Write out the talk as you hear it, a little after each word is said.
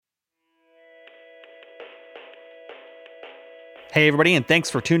Hey everybody, and thanks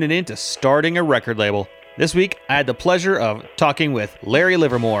for tuning in to Starting a Record Label. This week, I had the pleasure of talking with Larry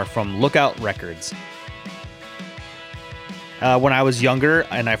Livermore from Lookout Records. When I was younger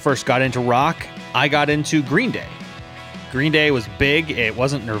and I first got into rock, I got into Green Day. Green Day was big. It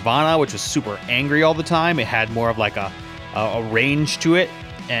wasn't Nirvana, which was super angry all the time. It had more of like a range to it.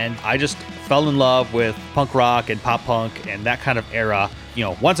 And I just fell in love with punk rock and pop punk and that kind of era. You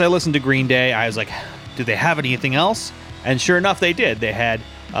know, once I listened to Green Day, I was like, do they have anything else? And sure enough, they did. They had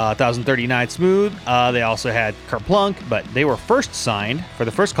 1039 Smooth. They also had Kerplunk, but they were first signed for the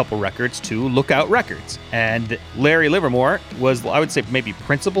first couple records to Lookout Records. And Larry Livermore was, I would say, maybe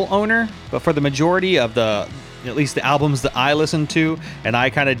principal owner, but for the majority of at least the albums that I listened to and I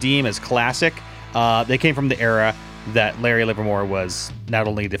kind of deem as classic, they came from the era that Larry Livermore was not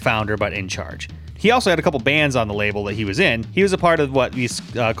only the founder, but in charge. He also had a couple bands on the label that he was in. He was a part of what we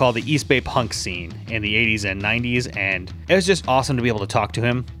call the East Bay punk scene in the 80s and 90s, and it was just awesome to be able to talk to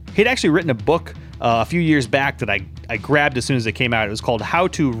him. He'd actually written a book a few years back that I grabbed as soon as it came out. It was called How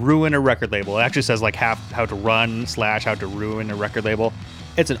to Ruin a Record Label. It actually says like how to run / how to ruin a record label.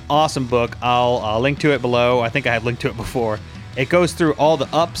 It's an awesome book. I'll link to it below. I think I have linked to it before. It goes through all the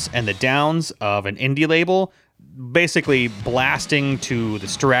ups and the downs of an indie label, basically blasting to the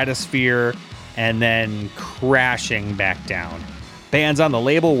stratosphere and then crashing back down. Bands on the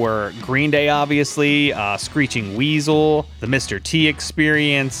label were Green Day, obviously, Screeching Weasel, the Mr. T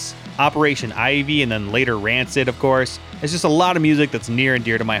Experience, Operation Ivy, and then later Rancid, of course. It's just a lot of music that's near and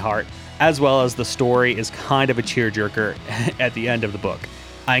dear to my heart, as well as the story is kind of a tearjerker at the end of the book.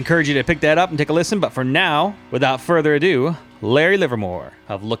 I encourage you to pick that up and take a listen, but for now, without further ado, Larry Livermore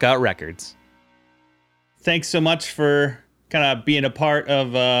of Lookout Records. Thanks so much for kind of being a part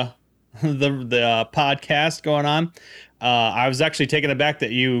of the podcast going on. I was actually taken aback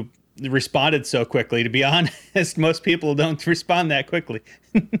that you responded so quickly. To be honest, most people don't respond that quickly.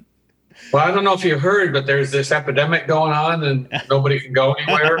 Well, I don't know if you heard, but there's this epidemic going on and nobody can go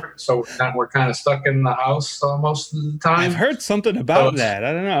anywhere. So we're kind of stuck in the house most of the time. I've heard something about that.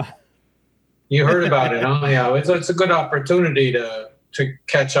 I don't know. You heard about it, huh? Yeah, it's a good opportunity to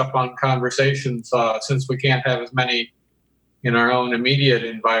catch up on conversations since we can't have as many in our own immediate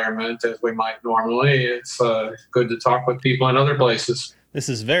environment as we might normally. It's good to talk with people in other places. This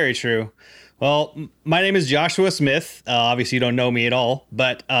is very true. Well, my name is Joshua Smith. Obviously, you don't know me at all,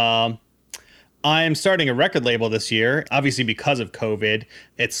 but I'm starting a record label this year. Obviously, because of COVID,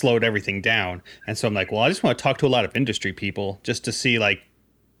 it slowed everything down. And so I'm like, well, I just want to talk to a lot of industry people just to see like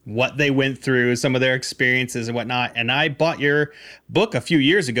what they went through, some of their experiences and whatnot. And I bought your book a few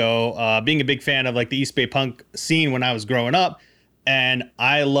years ago, being a big fan of like the East Bay punk scene when I was growing up. And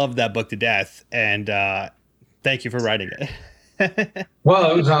I love that book to death. And thank you for writing it.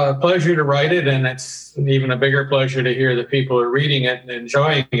 Well, it was a pleasure to write it. And it's even a bigger pleasure to hear that people are reading it and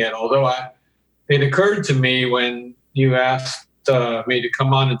enjoying it. Although it occurred to me when you asked me to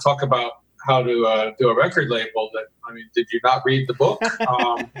come on and talk about how to do a record label that, I mean, did you not read the book?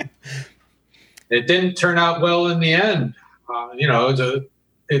 It didn't turn out well in the end.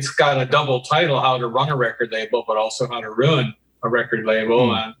 It's got a double title, How to Run a Record Label, but also How to Ruin a Record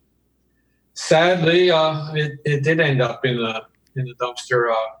Label. And sadly, it did end up in the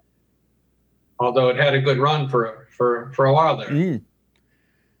dumpster, although it had a good run for a while there.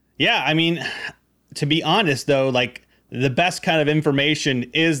 Yeah, I mean, to be honest, though, like, the best kind of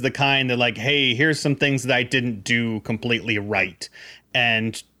information is the kind that like, hey, here's some things that I didn't do completely right.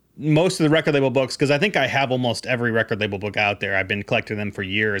 And most of the record label books, because I think I have almost every record label book out there. I've been collecting them for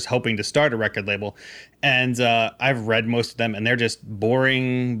years, hoping to start a record label. And I've read most of them, and they're just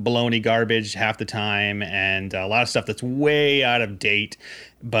boring, baloney garbage half the time, and a lot of stuff that's way out of date.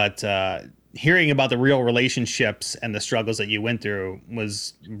 But hearing about the real relationships and the struggles that you went through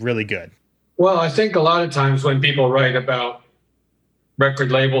was really good. Well, I think a lot of times when people write about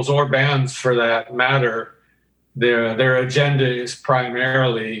record labels or bands for that matter, their agenda is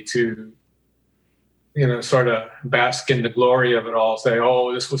primarily to, sort of bask in the glory of it all. Say,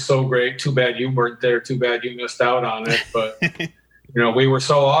 oh, this was so great. Too bad you weren't there. Too bad you missed out on it. But, we were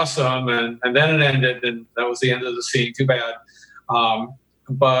so awesome. And then it ended, and that was the end of the scene. Too bad.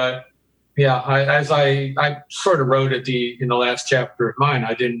 But yeah, I sort of wrote in the last chapter of mine,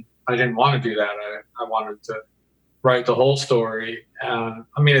 I didn't want to do that. I wanted to write the whole story.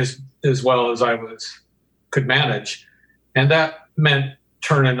 As well as I could manage. And that meant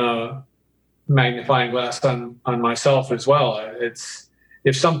turning a magnifying glass on myself as well.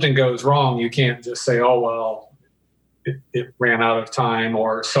 If something goes wrong, you can't just say, oh, well, it ran out of time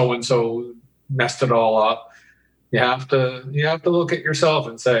or so-and-so messed it all up. You have to look at yourself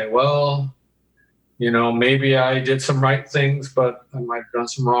and say, well, maybe I did some right things, but I might have done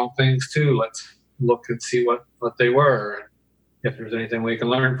some wrong things too. Let's look and see what they were, and if there's anything we can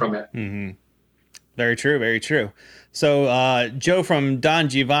learn from it. Mm-hmm. Very true, very true. So Joe from Don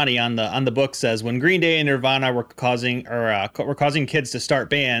Giovanni on the book says, when Green Day and Nirvana were causing kids to start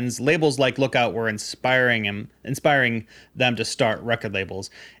bands, labels like Lookout were inspiring them to start record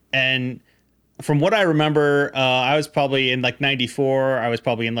labels. And from what I remember, I was probably in like 94. I was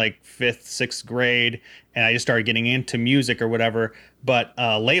probably in like 5th, 6th grade, and I just started getting into music or whatever. But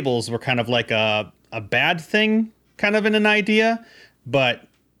labels were kind of like a bad thing, kind of in an idea. But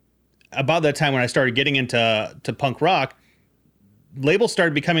about that time when I started getting into punk rock, labels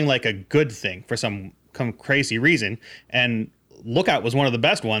started becoming like a good thing for some crazy reason. And Lookout was one of the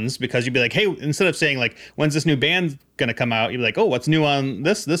best ones, because you'd be like, hey, instead of saying like, when's this new band going to come out? You'd be like, oh, what's new on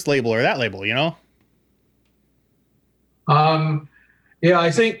this label or that label, Yeah,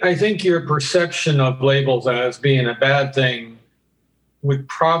 I think your perception of labels as being a bad thing would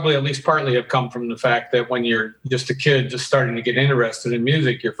probably at least partly have come from the fact that when you're just a kid just starting to get interested in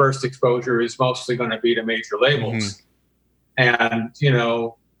music, your first exposure is mostly going to be to major labels. Mm-hmm. And,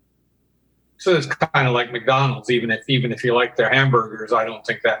 so it's kind of like McDonald's. Even if you like their hamburgers, I don't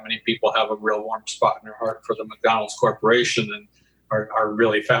think that many people have a real warm spot in their heart for the McDonald's Corporation and are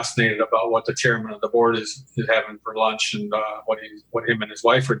really fascinated about what the chairman of the board is having for lunch and what him and his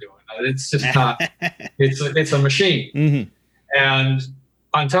wife are doing. It's just not. It's a machine. Mm-hmm. And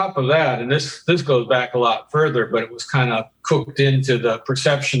on top of that, and this goes back a lot further, but it was kind of cooked into the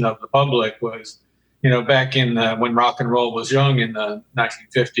perception of the public, was, back in when rock and roll was young in the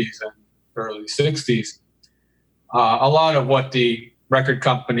 1950s and early 60s, a lot of what the record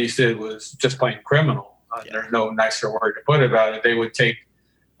companies did was just plain criminal. There's no nicer word to put about it. They would take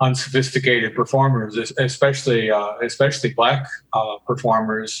unsophisticated performers, especially black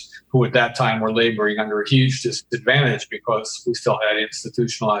performers, who at that time were laboring under a huge disadvantage because we still had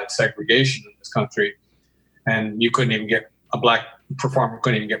institutionalized segregation in this country, and a black performer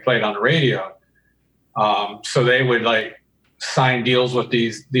couldn't even get played on the radio. So they would sign deals with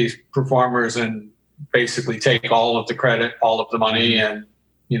these performers and basically take all of the credit, all of the money, and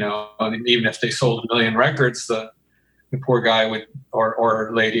even if they sold 1 million records, the poor guy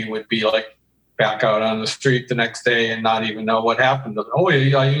or lady would be back out on the street the next day and not even know what happened. Oh,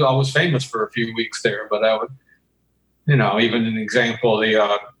 yeah, I was famous for a few weeks there, but I would, even an example,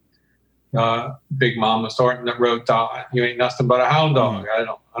 the Big Mama Thornton that wrote "You Ain't Nothing But a Hound Dog."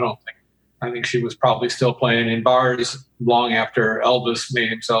 I think she was probably still playing in bars long after Elvis made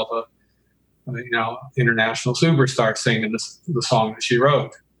himself a international superstar singing the song that she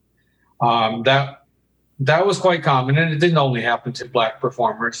wrote. That was quite common, and it didn't only happen to black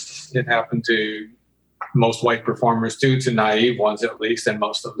performers. It happened to most white performers too, to naive ones at least, and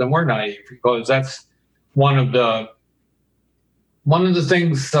most of them were naive, because that's one of the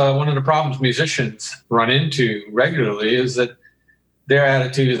problems musicians run into regularly is that their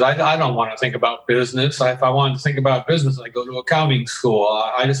attitude is, I don't want to think about business. If I wanted to think about business, I go to accounting school.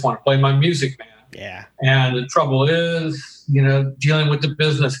 I just want to play my music, man. Yeah. And the trouble is, dealing with the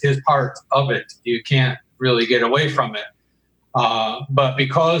business is part of it. You can't really get away from it. But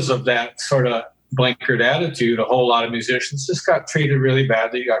because of that sort of blinkered attitude, a whole lot of musicians just got treated really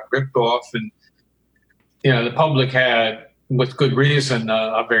badly, got ripped off. And, the public had, with good reason,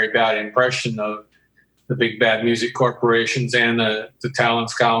 a very bad impression of the big bad music corporations and the talent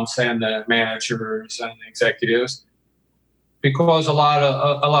scouts and the managers and the executives, because a lot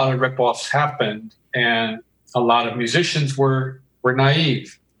of rip-offs happened, and a lot of musicians were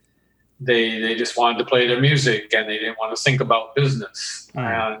naive. They just wanted to play their music, and they didn't want to think about business.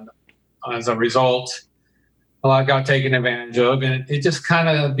 And as a result, a lot got taken advantage of, and it just kind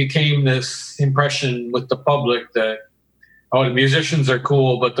of became this impression with the public that, oh, the musicians are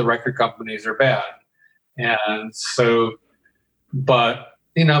cool, but the record companies are bad. And so, but,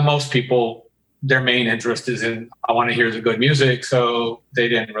 most people, their main interest is in, I want to hear the good music. So they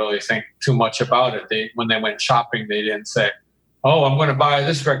didn't really think too much about it. When they went shopping, they didn't say, oh, I'm going to buy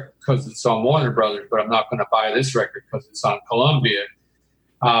this record because it's on Warner Brothers, but I'm not going to buy this record because it's on Columbia.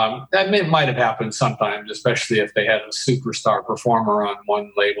 That might have happened sometimes, especially if they had a superstar performer on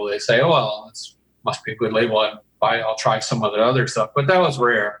one label. They say, oh, well, it must be a good label. I'll try some of the other stuff. But that was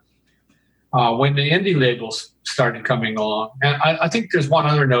rare. When the indie labels started coming along, and I think there's one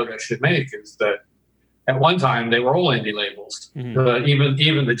other note I should make, is that at one time they were all indie labels. Mm-hmm.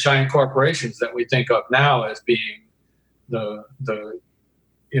 Even the giant corporations that we think of now as being the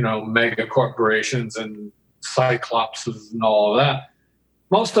mega corporations and cyclopses and all of that,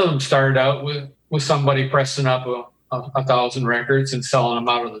 most of them started out with somebody pressing up 1,000 records and selling them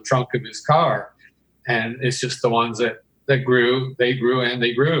out of the trunk of his car. and it's just the ones that grew. They grew and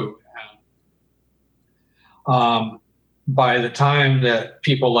they grew. By the time that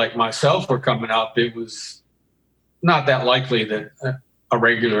people like myself were coming up, it was not that likely that a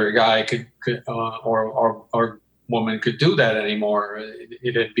regular guy could or woman could do that anymore.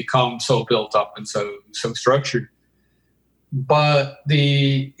 It had become so built up and so structured. But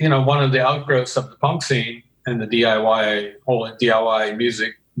one of the outgrowths of the punk scene and the whole DIY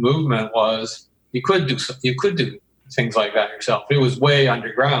music movement was you could do things like that yourself. It was way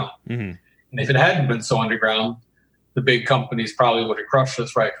underground, and if it hadn't been so underground, the big companies probably would have crushed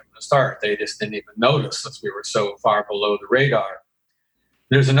us right from the start. They just didn't even notice since we were so far below the radar.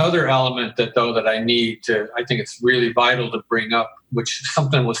 There's another element that I think it's really vital to bring up, which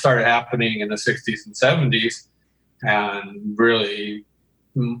something was started happening in the 60s and 70s, and really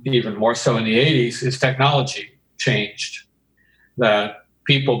even more so in the 80s, is technology changed. That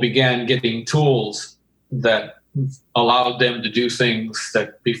people began getting tools that allowed them to do things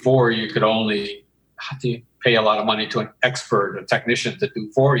that before you could only pay a lot of money to an expert, a technician to do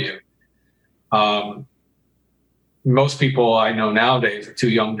for you. Most people I know nowadays are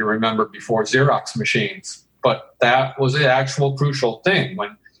too young to remember before Xerox machines, but that was the actual crucial thing.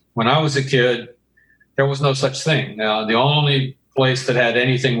 When I was a kid, there was no such thing. Now, the only place that had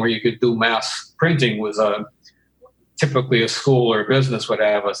anything where you could do mass printing was typically a school or a business would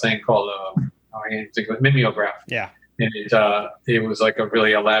have a thing called mimeograph. Yeah. And it was like a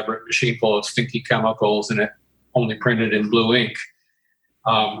really elaborate machine full of stinky chemicals, and it only printed in blue ink.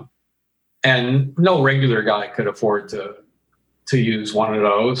 And no regular guy could afford to use one of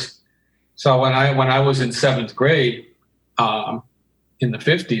those. So when I was in 7th grade in the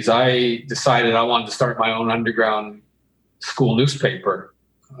 50s, I decided I wanted to start my own underground school newspaper,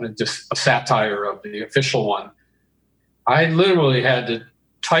 just a satire of the official one. I literally had to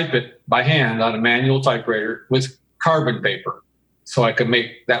type it by hand on a manual typewriter with carbon paper, so I could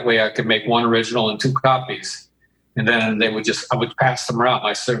make one original and 2 copies. And then I would pass them around.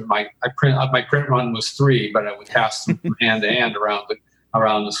 My print run was 3, but I would pass them from hand to hand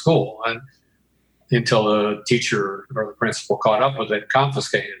around the school, and until the teacher or the principal caught up with it,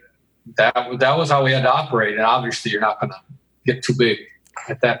 confiscated it. That was how we had to operate. And obviously, you're not going to get too big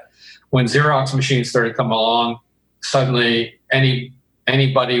at that. When Xerox machines started coming along, suddenly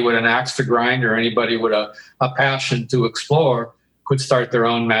anybody with an axe to grind or anybody with a passion to explore could start their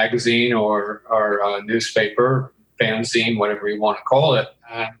own magazine or newspaper, fanzine, whatever you want to call it.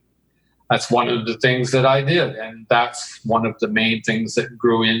 And that's one of the things that I did. And that's one of the main things that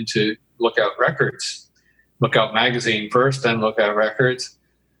grew into Lookout Records. Lookout Magazine first, then Lookout Records.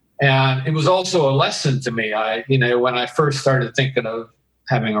 And it was also a lesson to me. When I first started thinking of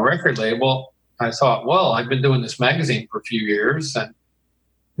having a record label, I thought, well, I've been doing this magazine for a few years, and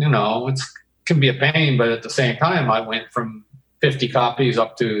it can be a pain, but at the same time, I went from 50 copies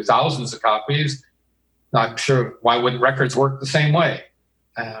up to thousands of copies. I'm sure, why wouldn't records work the same way?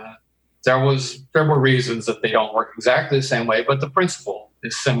 There were reasons that they don't work exactly the same way, but the principle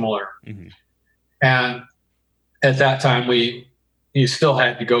is similar. Mm-hmm. And at that time, you still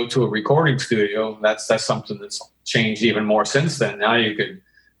had to go to a recording studio. That's something that's changed even more since then. Now you could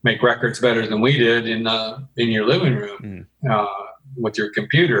make records better than we did in your living room with your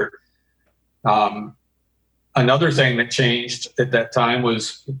computer. Another thing that changed at that time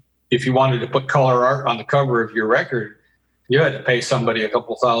was if you wanted to put color art on the cover of your record, you had to pay somebody a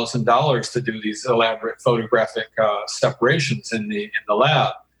couple $1,000s to do these elaborate photographic separations in the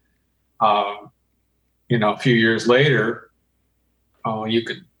lab. A few years later, you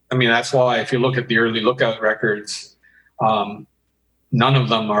could. That's why if you look at the early Lookout records, none of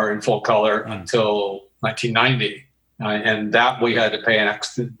them are in full color until 1990, and that we had to pay an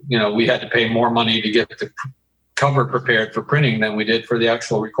extra. We had to pay more money to get the cover prepared for printing than we did for the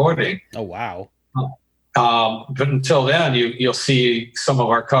actual recording. Oh wow! But until then, you'll see some of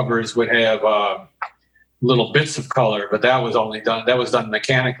our covers would have little bits of color, but that was done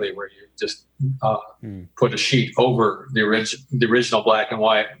mechanically, where you just put a sheet over the original black and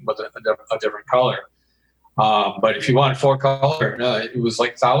white with a different color. But if you wanted full color, it was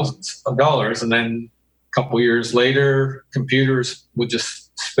like thousands of dollars. And then a couple years later, computers would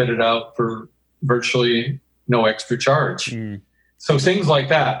just spit it out for virtually no extra charge. So things like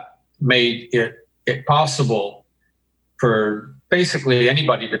that made it possible for basically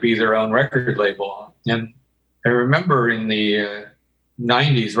anybody to be their own record label. And I remember in the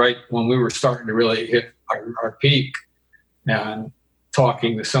 90s, right when we were starting to really hit our peak, and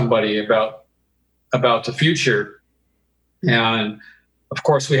talking to somebody about the future. And of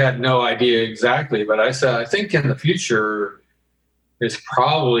course, we had no idea exactly, but I said, I think in the future is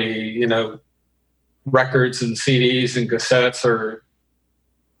probably, records and CDs and cassettes are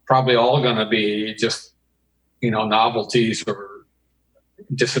probably all going to be just, novelties or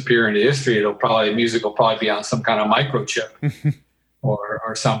disappear into history. Music will probably be on some kind of microchip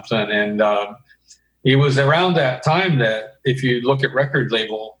or something. And it was around that time that if you look at record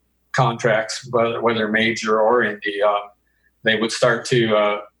label contracts, whether major or indie, they would start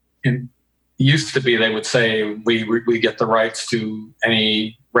to, used to be, they would say, we get the rights to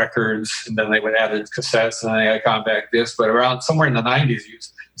any records, and then they would add in cassettes and then they had compact discs. But around somewhere in the 90s, you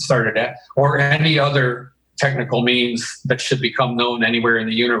started at, or any other technical means that should become known anywhere in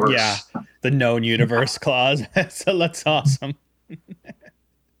the universe. Yeah, the known universe clause. So that's awesome.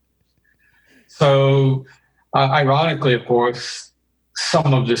 So, ironically, of course,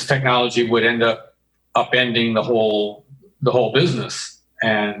 some of this technology would end up upending the whole business,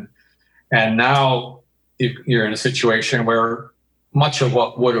 and now you're in a situation where much of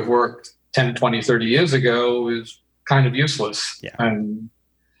what would have worked 10, 20, 30 years ago is kind of useless. Yeah. And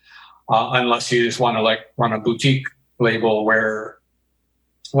unless you just want to run a boutique label where,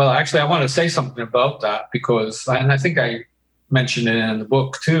 well, actually, I want to say something about that because, and I think I mentioned it in the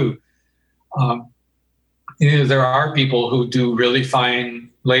book too. There are people who do really fine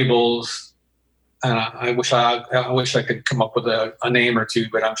labels, and I wish I could come up with a name or two,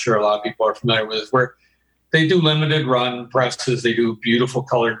 but I'm sure a lot of people are familiar with it, where they do limited run presses, they do beautiful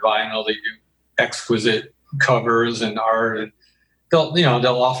colored vinyl, they do exquisite covers and art, and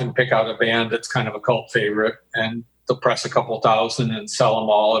they'll often pick out a band that's kind of a cult favorite, and they'll press a couple thousand and sell them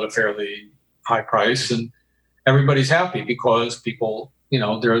all at a fairly high price, and everybody's happy because people,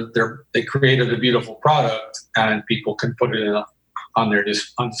 they created a beautiful product, and people can put it on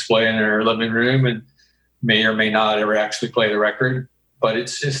display in their living room, and may or may not ever actually play the record, but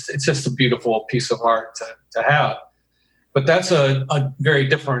it's just a beautiful piece of art to have. But that's a very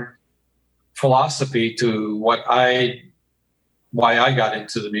different philosophy to why I got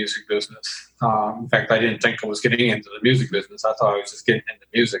into the music business. In fact, I didn't think I was getting into the music business. I thought I was just getting into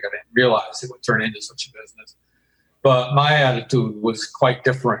music. I didn't realize it would turn into such a business. But my attitude was quite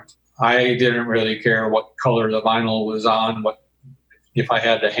different. I didn't really care what color the vinyl was on, if I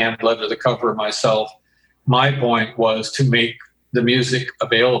had to hand leather the cover myself. My point was to make the music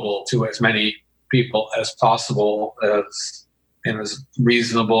available to as many people as possible, in as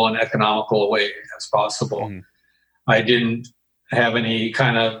reasonable and economical a way as possible. Mm. I didn't have any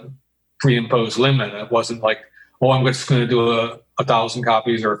kind of pre-imposed limit. It wasn't like, I'm just going to do 1,000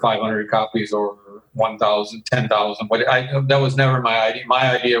 copies or 500 copies or 1,000, 10,000. But that was never my idea.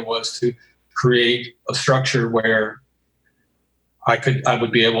 My idea was to create a structure where I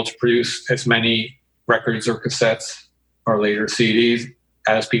would be able to produce as many records or cassettes or later CDs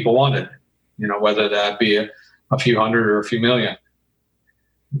as people wanted, whether that be a few hundred or a few million.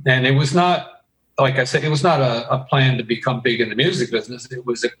 And it was not, like I said, it was not a plan to become big in the music business. It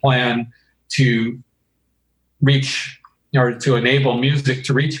was a plan to reach, or to enable music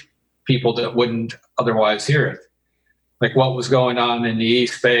to reach people that wouldn't otherwise hear it. Like what was going on in the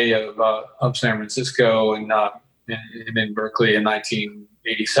East Bay of San Francisco and in Berkeley in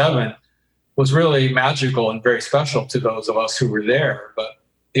 1987 was really magical and very special to those of us who were there. But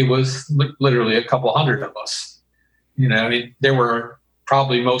it was literally a couple hundred of us. There were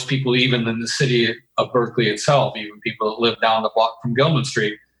probably most people, even in the city of Berkeley itself, even people that lived down the block from Gilman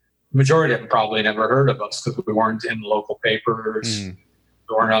Street, the majority of them probably never heard of us because we weren't in local papers, we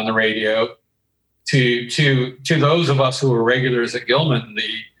weren't on the radio. To those of us who were regulars at Gilman,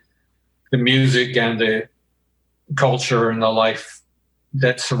 the music and the culture and the life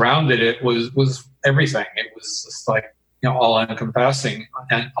that surrounded it was everything. It was just like, all encompassing.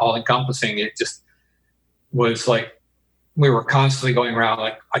 It just was like we were constantly going around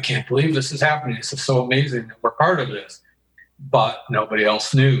like, I can't believe this is happening. This is so amazing that we're part of this. But nobody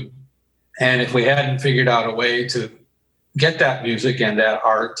else knew. And if we hadn't figured out a way to get that music and that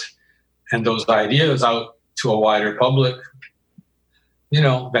art and those ideas out to a wider public,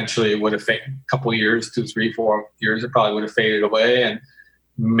 eventually it would have faded. A couple of years, 2, 3, 4 years, it probably would have faded away. And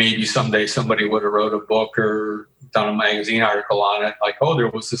maybe someday somebody would have wrote a book or done a magazine article on it. Like, there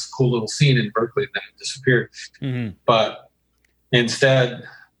was this cool little scene in Berkeley and then it disappeared. Mm-hmm. But instead,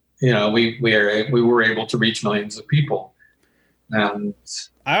 we were able to reach millions of people. And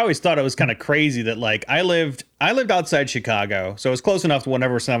I always thought it was kind of crazy that I lived outside Chicago, so it was close enough to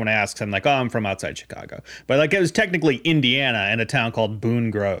whenever someone asks, I'm like, I'm from outside Chicago. But it was technically Indiana in a town called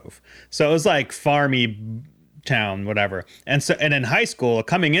Boone Grove. So it was like farmy town, whatever. And in high school,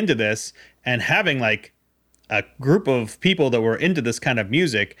 coming into this and having a group of people that were into this kind of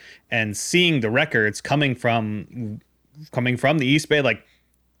music and seeing the records coming from the East Bay,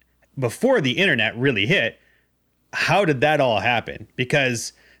 before the internet really hit. How did that all happen?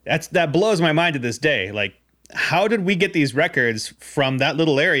 Because that blows my mind to this day. Like, how did we get these records from that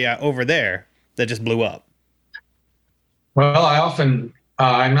little area over there that just blew up? Well, I often,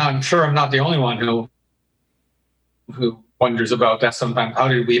 I'm not sure I'm not the only one who wonders about that sometimes. How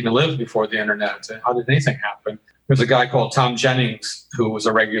did we even live before the internet? How did anything happen? There's a guy called Tom Jennings who was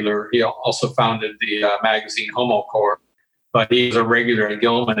a regular. He also founded the magazine HomoCore, but he was a regular at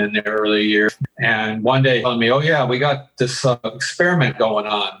Gilman in the early years. And one day he told me, oh yeah, we got this experiment going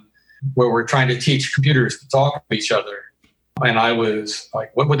on where we're trying to teach computers to talk to each other. And I was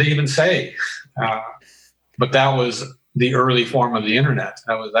like, what would they even say? But that was the early form of the internet.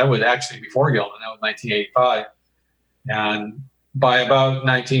 That was actually before Gilman. That was 1985. And by about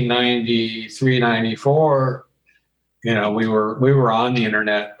 1993, 94, we were on the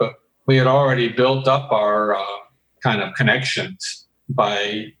internet, but we had already built up our kind of connections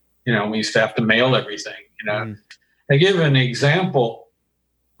by, we used to have to mail everything. I give an example.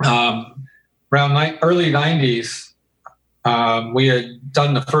 Around early 90s, we had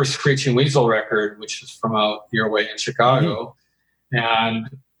done the first Screeching Weasel record, which is from out your way in Chicago. And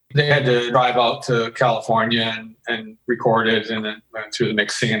they had to drive out to California and record it, and then went through the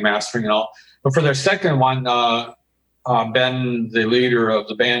mixing and mastering and all. But for their second one, Ben, the leader of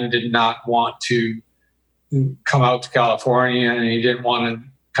the band, did not want to come out to California, and he didn't want to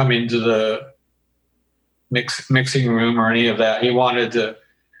come into the mixing room or any of that. He wanted to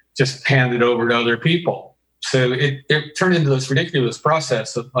just hand it over to other people. So it turned into this ridiculous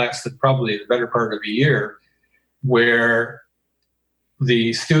process that lasted probably the better part of a year, where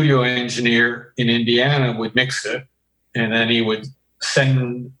the studio engineer in Indiana would mix it, and then he would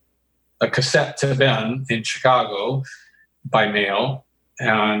send a cassette to Ben in Chicago by mail,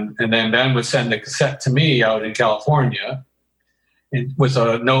 and then Ben would send the cassette to me out in California, and with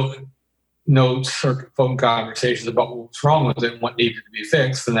a notes or phone conversations about what was wrong with it and what needed to be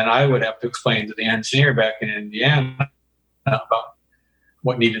fixed, and then I would have to explain to the engineer back in Indiana about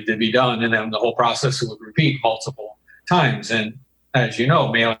what needed to be done, and then the whole process would repeat multiple times. And as you know,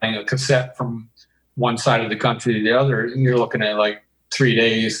 mailing a cassette from one side of the country to the other, you're looking at like 3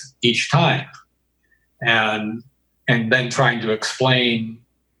 days each time. And then trying to explain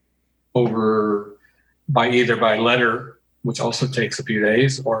either by letter, which also takes a few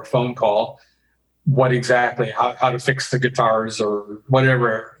days, or a phone call, what exactly, how to fix the guitars or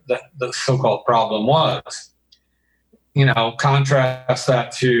whatever the so-called problem was. Contrast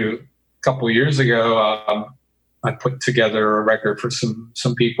that to a couple of years ago, I put together a record for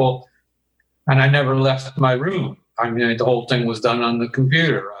some people, and I never left my room. I mean, the whole thing was done on the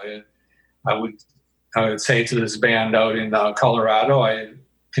computer. I would say to this band out in Colorado,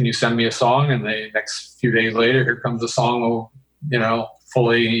 can you send me a song? And the next few days later, here comes a song,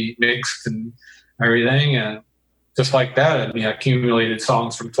 fully mixed and everything. And just like that, I accumulated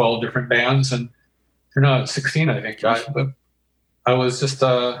songs from 12 different bands, and 16, I think. But I was just,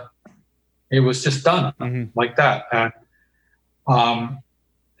 it was just done like that. And,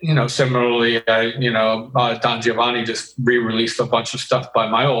 similarly, Don Giovanni just re-released a bunch of stuff by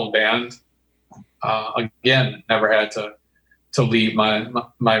my old band. Again, never had to leave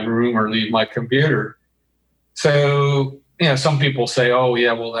my room or leave my computer. So, some people say, oh,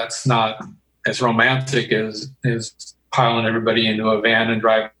 yeah, well, that's not as romantic as piling everybody into a van and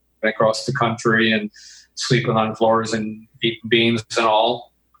driving across the country and sleeping on floors and eating beans and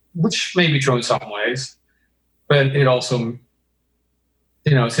all, which may be true in some ways. But it also,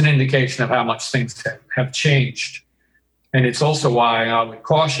 it's an indication of how much things have changed. And it's also why I would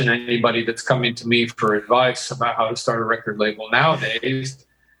caution anybody that's coming to me for advice about how to start a record label nowadays.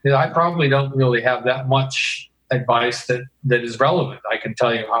 I probably don't really have that much advice that is relevant. I can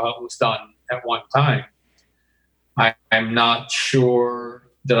tell you how it was done at one time. I'm not sure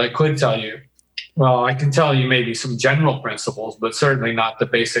that I could tell you. Well, I can tell you maybe some general principles, but certainly not the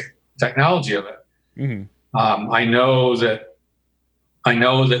basic technology of it. Mm-hmm. I know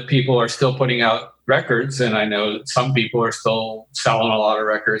that people are still putting out records, and I know that some people are still selling a lot of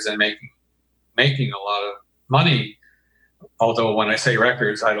records and making a lot of money. Although when I say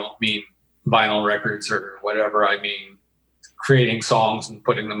records, I don't mean vinyl records or whatever. I mean creating songs and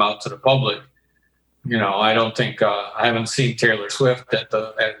putting them out to the public. I don't think I haven't seen Taylor Swift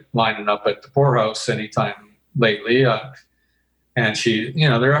lining up at the Poorhouse anytime lately. And she,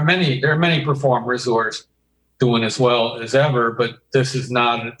 there are many performers who are doing as well as ever, but this is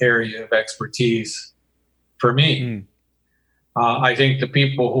not an area of expertise for me. I think the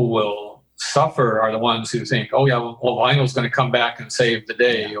people who will suffer are the ones who think, oh yeah, well, vinyl's going to come back and save the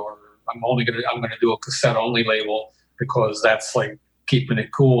day, or I'm going to do a cassette only label because that's like keeping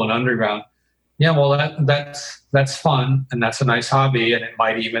it cool and underground. Yeah, well, that's fun, and that's a nice hobby, and it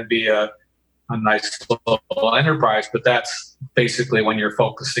might even be a nice little enterprise. But that's basically when you're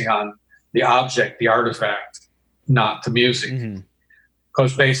focusing on the object, the artifact, not the music.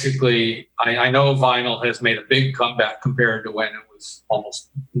 Because basically, I know vinyl has made a big comeback compared to when it was almost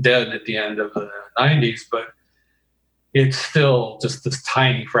dead at the end of the 90s, but it's still just this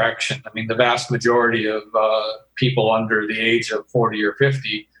tiny fraction. I mean, the vast majority of people under the age of 40 or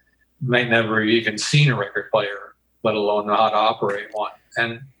 50 might never even seen a record player, let alone know how to operate one.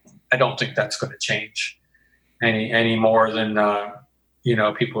 And I don't think that's going to change any more than,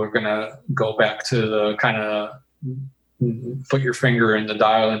 people are going to go back to the kind of put your finger in the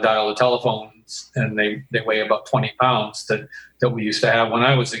dial and dial the telephones, and they weigh about 20 pounds that we used to have when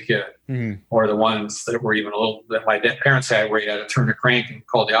I was a kid, or the ones that were even a little that my parents had, where you had to turn a crank and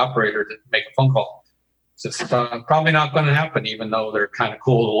call the operator to make a phone call. It's just probably not going to happen, even though they're kind of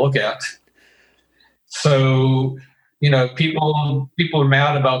cool to look at. So, people are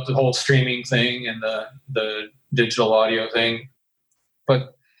mad about the whole streaming thing and the digital audio thing,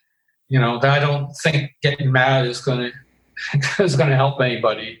 but I don't think getting mad is going to help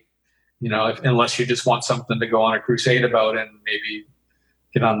anybody. Unless you just want something to go on a crusade about and maybe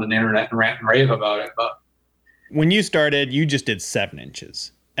get on the internet and rant and rave about it. But when you started, you just did 7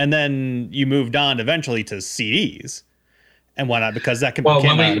 inches. And then you moved on eventually to CDs and whatnot, because that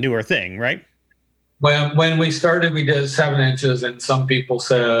became a newer thing, right? When we started, we did 7 inches, and some people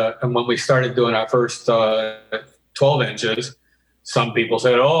said, and when we started doing our first 12 inches, some people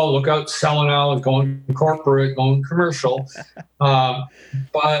said, "Oh, look out, selling out, going corporate, going commercial."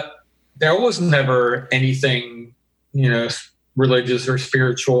 But there was never anything, religious or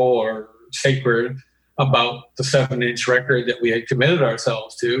spiritual or sacred about the 7-inch record that we had committed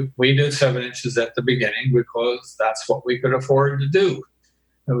ourselves to. We did 7 inches at the beginning because that's what we could afford to do.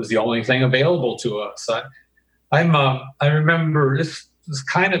 It was the only thing available to us. I remember, this is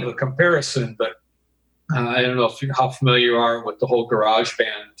kind of a comparison, but I don't know how familiar you are with the whole garage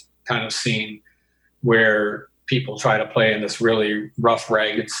band kind of scene, where people try to play in this really rough,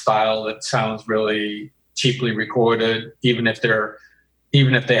 ragged style that sounds really cheaply recorded. Even if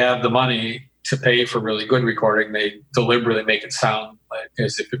they have the money to pay for really good recording, they deliberately make it sound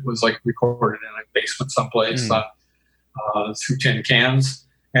as if it was like recorded in a basement someplace through tin cans.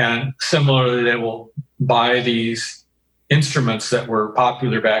 And similarly, they will buy these instruments that were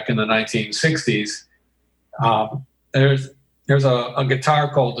popular back in the 1960s. There's a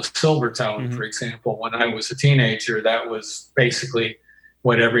guitar called the Silvertone, for example. When I was a teenager, that was basically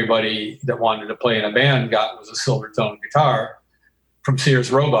what everybody that wanted to play in a band got, was a Silvertone guitar from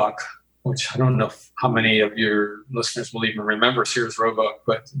Sears Roebuck, which I don't know how many of your listeners will even remember Sears Roebuck,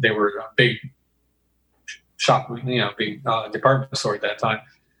 but they were a big shop, big department store at that time.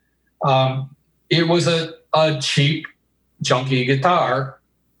 It was a cheap, junky guitar,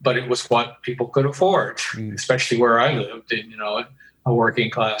 but it was what people could afford, especially where I lived in, a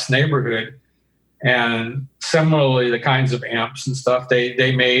working class neighborhood. And similarly, the kinds of amps and stuff,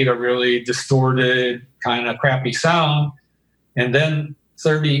 they made a really distorted kind of crappy sound. And then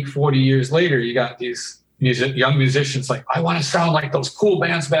 30, 40 years later, you got these young musicians like, I want to sound like those cool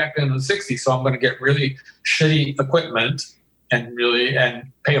bands back in the 60s, so I'm going to get really shitty equipment and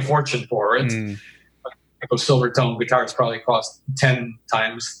pay a fortune for it. Those Silvertone guitars probably cost 10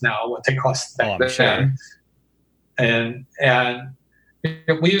 times now what they cost back then. Sure. And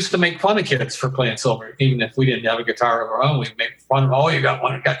we used to make fun of kids for playing silver, even if we didn't have a guitar of our own. We'd make fun of, you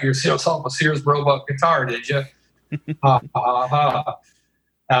got yourself a Sears Roebuck guitar, did you?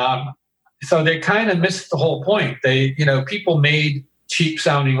 So they kind of missed the whole point. People made cheap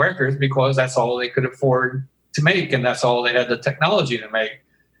sounding records because that's all they could afford to make, and that's all they had the technology to make.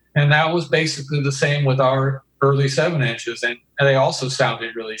 And that was basically the same with our early 7 inches. And they also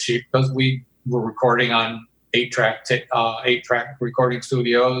sounded really cheap because we were recording on 8-track recording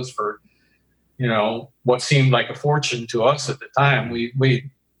studios for, what seemed like a fortune to us at the time. We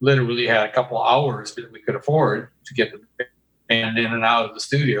literally had a couple hours that we could afford to get the band in and out of the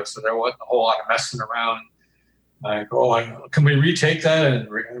studio. So there wasn't a whole lot of messing around. Like, can we retake that and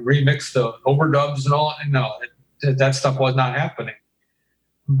remix the overdubs and all? No, that stuff was not happening.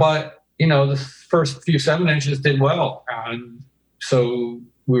 But, the first few 7 inches did well. And so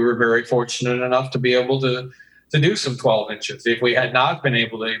we were very fortunate enough to be able to do some 12 inches. If we had not been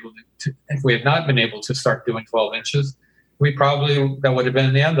able to start doing 12 inches, that would have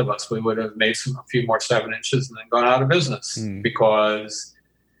been the end of us. We would have made a few more 7 inches and then gone out of business, because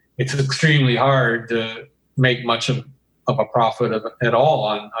it's extremely hard to make much of a profit at all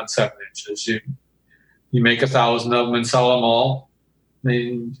on 7 inches. You make 1,000 of them and sell them all.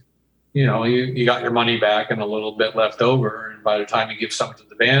 then, you got your money back and a little bit left over. And by the time you give some to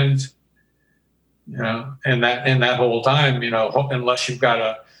the band, and that whole time, unless you've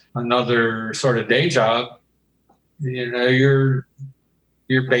got another sort of day job, you're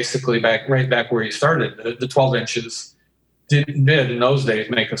basically right back where you started. The 12 inches did in those days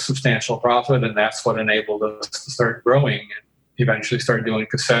make a substantial profit, and that's what enabled us to start growing and eventually started doing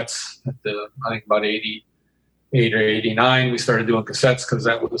cassettes at I think about 88 or 89. We started doing cassettes because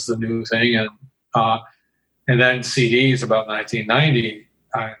that was the new thing, and then CDs about 1990.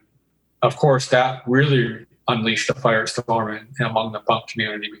 Of course, that really unleashed a firestorm among the punk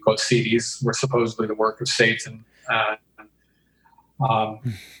community because CDs were supposedly the work of Satan.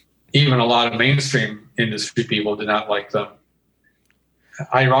 Even a lot of mainstream industry people did not like them.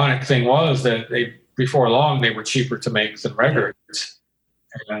 Ironic thing was that before long they were cheaper to make than records,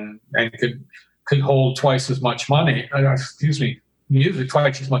 and could hold twice as much money. Music,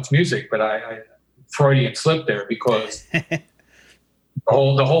 twice as much music. But I Freudian slip there because the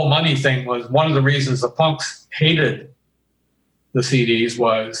whole money thing was one of the reasons the punks hated the CDs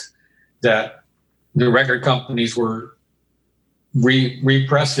was that the record companies were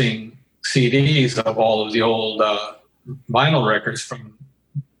repressing CDs of all of the old vinyl records from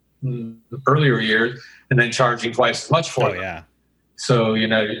the earlier years and then charging twice as much for them. Yeah. So,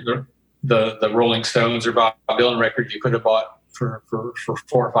 the Rolling Stones or Bob Dylan record you could have bought for $4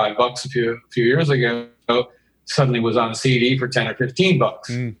 or $5 a few years ago suddenly was on CD for $10 or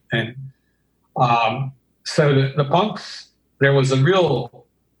 $15. And so the punks, there was a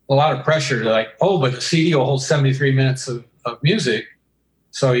lot of pressure to but the CD will hold 73 minutes of music,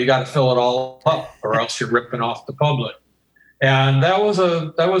 so you got to fill it all up or else you're ripping off the public. And that was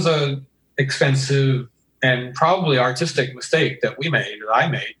a expensive and probably artistic mistake that I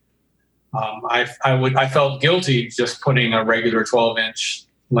made. I felt guilty just putting a regular 12-inch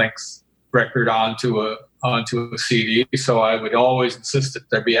length record onto a CD, so I would always insist that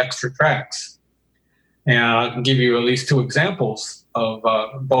there be extra tracks. And I can give you at least two examples of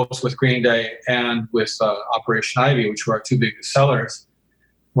both with Green Day and with Operation Ivy, which were our two biggest sellers.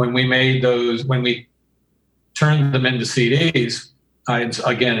 When we turned them into CDs, I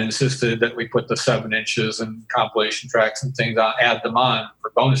again insisted that we put the 7 inches and compilation tracks and things on, add them on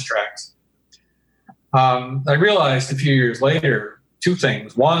for bonus tracks. I realized a few years later two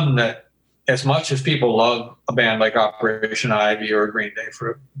things. One, that as much as people love a band like Operation Ivy or Green Day,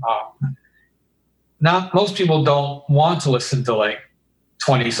 not most people don't want to listen to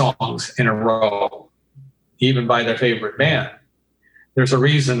 20 songs in a row, even by their favorite band. There's a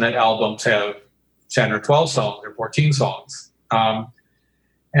reason that albums have 10 or 12 songs or 14 songs.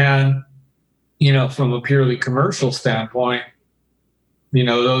 And, from a purely commercial standpoint,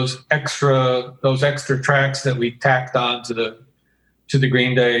 those extra tracks that we tacked on to the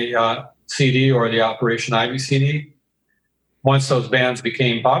Green Day CD or the Operation Ivy CD, once those bands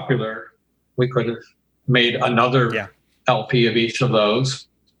became popular, we could have made another LP of each of those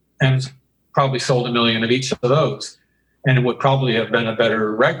and probably sold 1 million of each of those. And it would probably have been a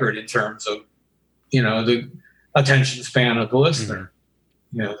better record in terms of, the attention span of the listener.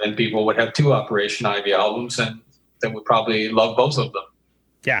 Then people would have 2 Operation Ivy albums and they would probably love both of them.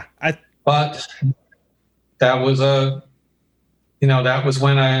 Yeah. But that was that was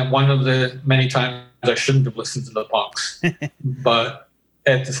one of the many times I shouldn't have listened to the punks. But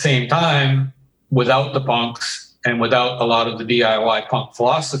at the same time, without the punks and without a lot of the DIY punk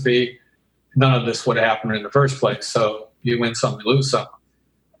philosophy, none of this would have happened in the first place. So you win some, you lose some.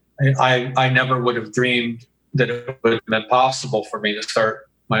 I never would have dreamed that it would have been possible for me to start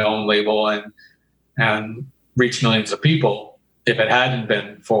my own label and reach millions of people if it hadn't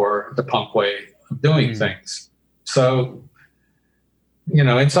been for the punk way of doing things. So,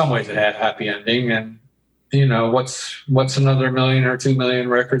 in some ways it had a happy ending, and what's another 1 million or 2 million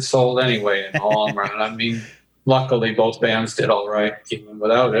records sold anyway in the long run. I mean, luckily both bands did all right even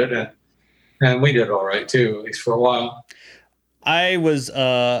without it, and we did all right too, at least for a while. I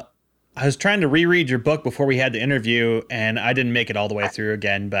was trying to reread your book before we had the interview, and I didn't make it all the way through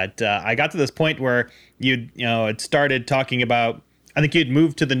again, but I got to this point where it started talking about, I think you'd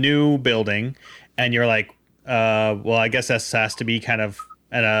moved to the new building, and you're like, well, I guess this has to be kind of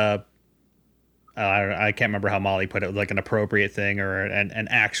I can't remember how Molly put it, like an appropriate thing or an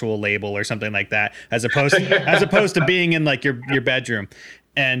actual label or something like that, as opposed to being in like your bedroom.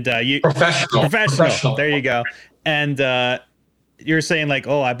 And professional. There you go. And you're saying like,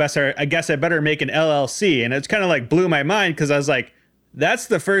 oh, I guess I better make an LLC, and it's kind of like blew my mind because I was like, that's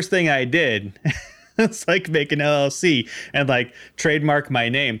the first thing I did. It's like make an LLC and like trademark my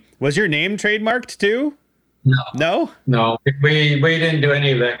name. Was your name trademarked too? No? No, we didn't do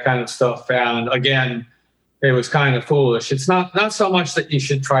any of that kind of stuff. And again, it was kind of foolish. It's not so much that you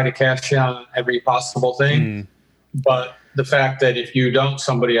should try to cash in on every possible thing, but the fact that if you don't,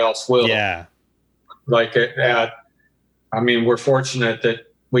 somebody else will. Yeah. Like I mean, we're fortunate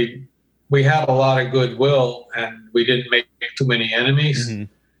that we had a lot of goodwill and we didn't make too many enemies,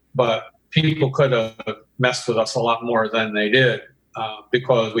 but people could have messed with us a lot more than they did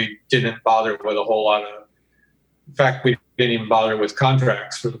because we didn't bother with a whole lot of. In fact, we didn't even bother with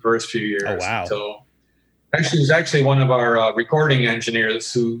contracts for the first few years. Oh, wow. Until, actually, it was actually one of our recording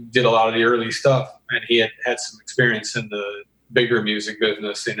engineers who did a lot of the early stuff, and he had some experience in the bigger music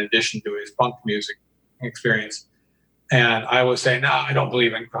business in addition to his punk music experience. And I was saying, no, I don't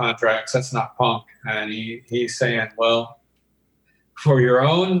believe in contracts. That's not punk. And he's saying, well, for your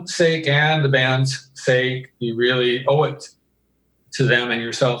own sake and the band's sake, you really owe it to them and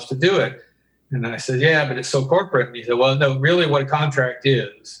yourself to do it. And I said, yeah, but it's so corporate. And he said, well, no, really what a contract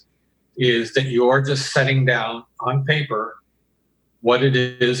is that you're just setting down on paper what it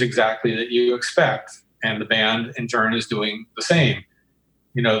is exactly that you expect. And the band in turn is doing the same.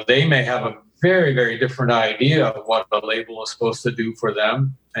 You know, they may have a very, very different idea of what a label is supposed to do for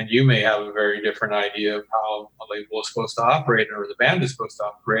them. And you may have a very different idea of how a label is supposed to operate or the band is supposed to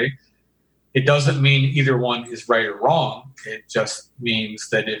operate. It doesn't mean either one is right or wrong. It just means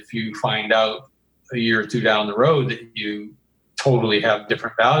that if you find out a year or two down the road that you totally have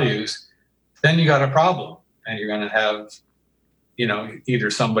different values, then you got a problem. And you're going to have, you know, either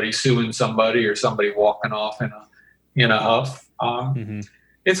somebody suing somebody or somebody walking off in a huff.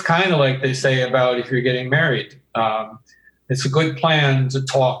 It's kind of like they say about if you're getting married. It's a good plan to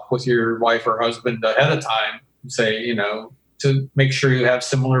talk with your wife or husband ahead of time and say, you know, to make sure you have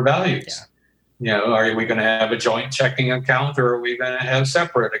similar values. Yeah. You know, are we going to have a joint checking account or are we going to have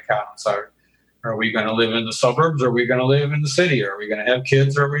separate accounts? Are we going to live in the suburbs or are we going to live in the city? Are we going to have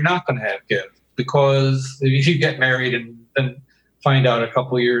kids or are we not going to have kids? Because if you get married and then find out a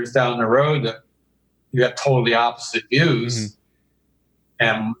couple of years down the road that you have totally opposite views,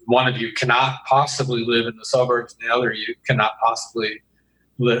 and one of you cannot possibly live in the suburbs and the other you cannot possibly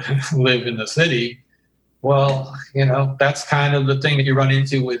live in the city, well, you know, that's kind of the thing that you run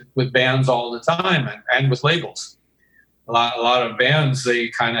into with bands all the time and with labels. A lot of bands, they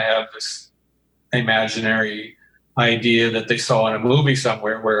kind of have this imaginary idea that they saw in a movie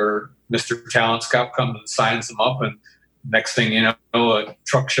somewhere where Mr. Talent Scout comes and signs them up, and next thing you know, a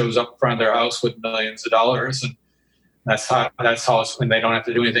truck shows up in front of their house with millions of dollars, and that's how it's when they don't have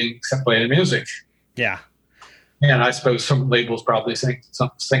to do anything except play the music. Yeah. And I suppose some labels probably think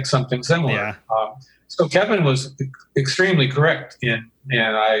something similar. Yeah. So Kevin was extremely correct, and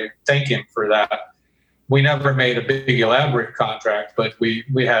I thank him for that. We never made a big elaborate contract, but we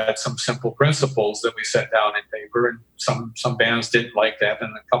had some simple principles that we set down in paper, and some bands didn't like that,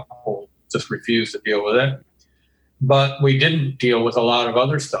 and a couple just refused to deal with it. But we didn't deal with a lot of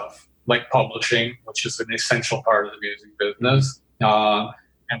other stuff, like publishing, which is an essential part of the music business,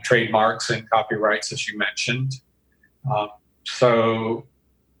 and trademarks and copyrights, as you mentioned.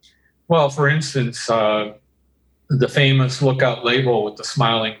 Well, for instance, the famous Lookout label with the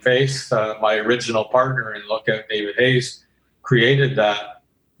smiling face, my original partner in Lookout, David Hayes, created that.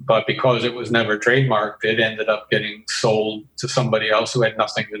 But because it was never trademarked, it ended up getting sold to somebody else who had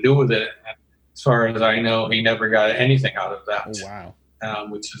nothing to do with it. And as far as I know, he never got anything out of that. Oh, wow.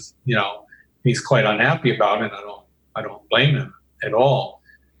 Which is, you know, he's quite unhappy about it. I don't blame him at all.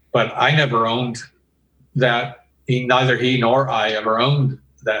 But I never owned that. Neither he nor I ever owned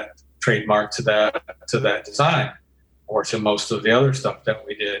that trademark to that design, or to most of the other stuff that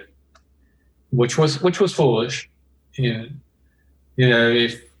we did, which was foolish. You know,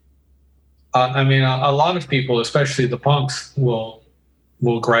 if I mean, a lot of people, especially the punks, will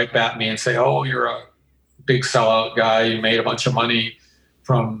gripe at me and say, "Oh, you're a big sellout guy. You made a bunch of money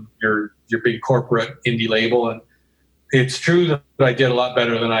from your big corporate indie label." And it's true that I did a lot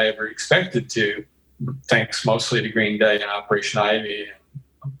better than I ever expected to, thanks mostly to Green Day and Operation Ivy,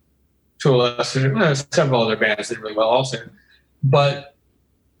 and to a lesser, several other bands did really well also. But,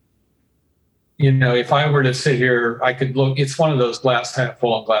 you know, if I were to sit here, I could look, it's one of those glass half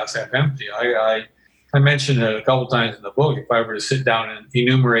full and glass half empty. I mentioned it a couple times in the book. If I were to sit down and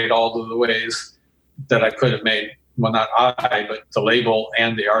enumerate all of the ways that I could have made, well, not I, but the label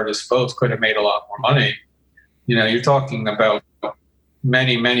and the artist both could have made a lot more money. You know, you're talking about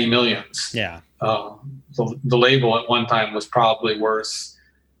many, many millions. Yeah. The label at one time was probably worth,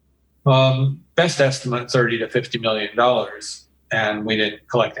 best estimate, $30 to $50 million, and we didn't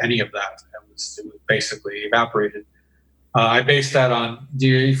collect any of that. It was basically evaporated. I based that on. Are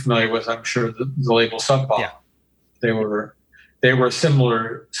you familiar with? I'm sure the label Sub Pop. Yeah. They were a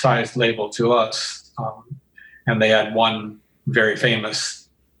similar sized label to us, and they had one very famous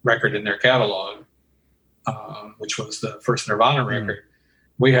record in their catalog, which was the first Nirvana record.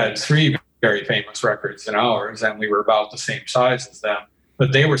 We had 3 very famous records in ours, and we were about the same size as them.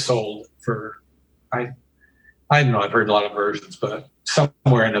 But they were sold for, I don't know, I've heard a lot of versions, but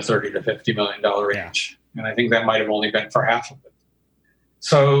somewhere in the $30 to $50 million range. Yeah. And I think that might have only been for half of it.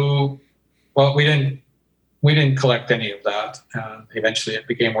 So, well, we didn't collect any of that. Eventually it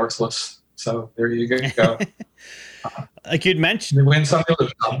became worthless. So there you go. Like you'd mentioned, you win some, you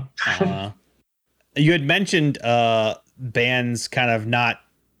lose some. You had mentioned bands kind of not,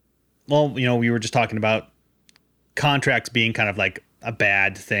 well, you know, we were just talking about contracts being kind of like a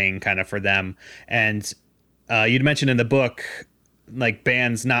bad thing kind of for them. And you'd mentioned in the book, like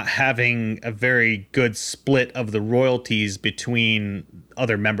bands not having a very good split of the royalties between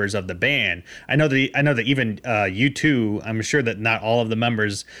other members of the band. I know that even U2, I'm sure that not all of the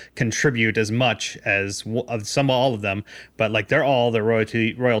members contribute as much as all of them, but like their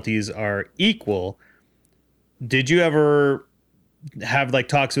royalties are equal. Did you ever have like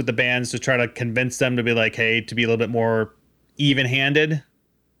talks with the bands to try to convince them to be like, hey, to be a little bit more even-handed?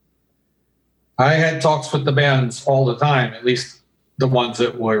 I had talks with the bands all the time, at least the ones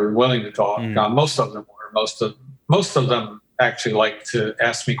that were willing to talk. Most of them were. Most of them actually liked to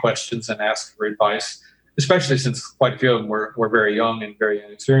ask me questions and ask for advice, especially since quite a few of them were very young and very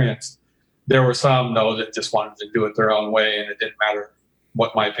inexperienced. There were some, though, that just wanted to do it their own way, and it didn't matter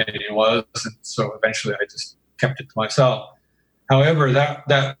what my opinion was. And so eventually I just kept it to myself. However, that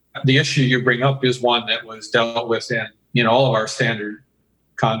the issue you bring up is one that was dealt with in all of our standard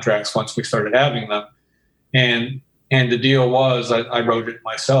contracts once we started having them. And the deal was, I wrote it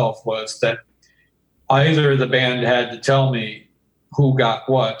myself, was that either the band had to tell me who got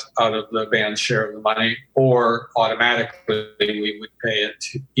what out of the band's share of the money, or automatically we would pay it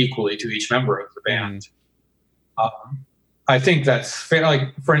equally to each member of the band. I think that's fair.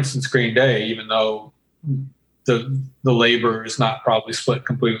 Like, for instance, Green Day, even though the labor is not probably split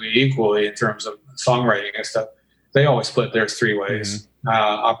completely equally in terms of songwriting and stuff, they always split theirs 3 ways.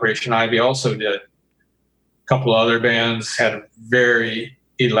 Operation Ivy also did. A couple of other bands had a very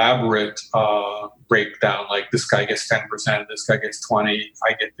elaborate breakdown, like this guy gets 10%, this guy gets 20,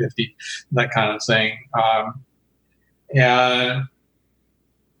 I get 50, that kind of thing. And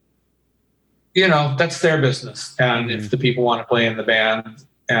that's their business. And if the people want to play in the band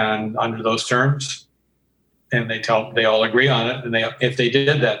and under those terms, and they all agree on it, and if they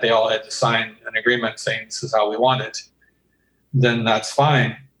did that, they all had to sign an agreement saying this is how we want it, then that's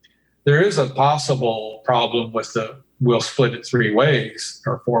fine. There is a possible problem with we'll split it 3 ways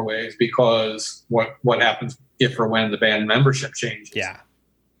or 4 ways, because what happens if or when the band membership changes? Yeah.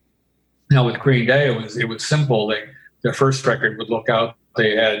 Now with Green Day, it was simple. Their first record would look out.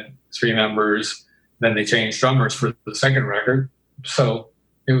 They had 3 members. Then they changed drummers for the second record, so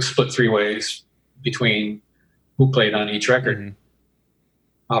it was split 3 ways between who played on each record.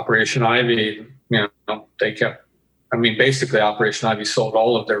 Operation Ivy, they kept. I mean, basically, Operation Ivy sold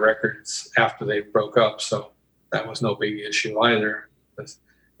all of their records after they broke up, so that was no big issue either. But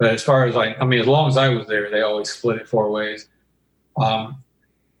as far as as long as I was there, they always split it 4 ways.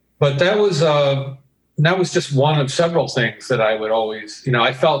 But that was just one of several things that I would always,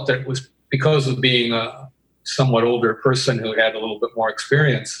 I felt that it was because of being a somewhat older person who had a little bit more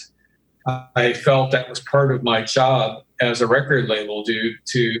experience. I felt that was part of my job as a record label dude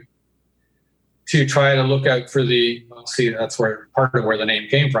to try to look out for that's where part of where the name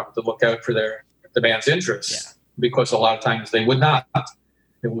came from, to look out for the band's interests, because a lot of times they would not.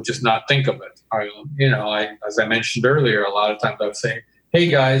 They would just not think of it. As I mentioned earlier, a lot of times I would say, hey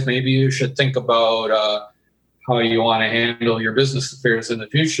guys, maybe you should think about how you want to handle your business affairs in the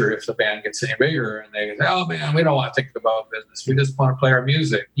future if the band gets any bigger. And they say, oh man, we don't want to think about business. We just want to play our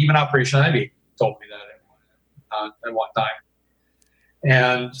music. Even Operation Ivy told me that at one time.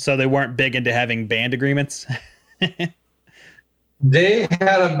 And so they weren't big into having band agreements? They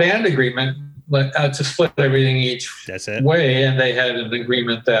had a band agreement to split everything each way, and they had an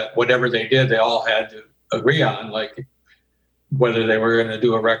agreement that whatever they did, they all had to agree on, like whether they were going to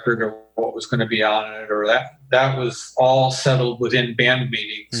do a record or what was going to be on it, or that was all settled within band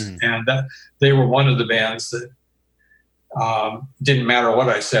meetings. And they were one of the bands that didn't matter what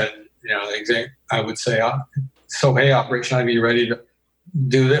I said. I would say, so hey, Operation Ivy, you ready to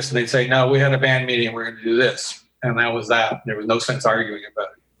do this? And they'd say, no, we had a band meeting, we're going to do this. And that was that. There was no sense arguing about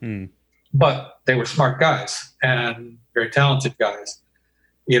it. But they were smart guys and very talented guys.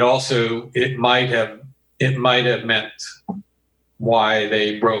 It it might have meant why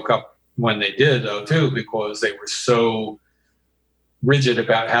they broke up when they did, though, too, because they were so rigid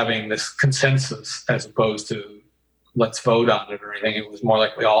about having this consensus as opposed to let's vote on it or anything. It was more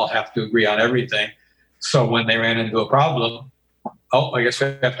like we all have to agree on everything. So when they ran into a problem, I guess we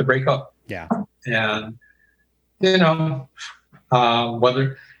have to break up. Yeah. And, but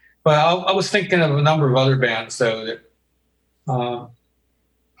I was thinking of a number of other bands, though, that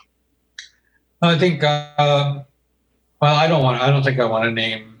I think, I don't think I want to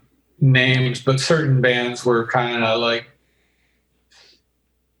name names, but certain bands were kind of like,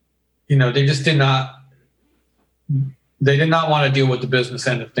 they just did not want to deal with the business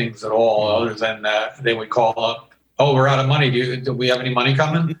end of things at all, other than that they would call up, oh, we're out of money. Do we have any money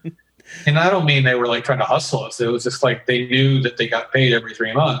coming? And I don't mean they were like trying to hustle us. It was just like they knew that they got paid every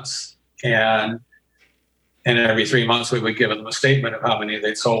 3 months. And every 3 months we would give them a statement of how many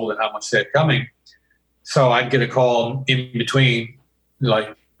they'd sold and how much they had coming. So I'd get a call in between,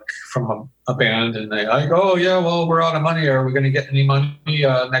 like from a band, and they like, oh yeah, well, we're out of money. Are we going to get any money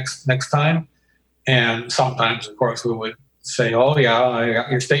next time? And sometimes, of course, we would say, oh yeah, I got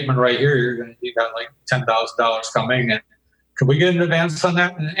your statement right here. You got like $10,000 coming, and could we get an advance on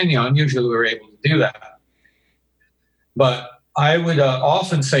that? And usually we were able to do that. But I would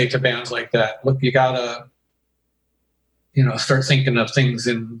often say to bands like that, look, you gotta, start thinking of things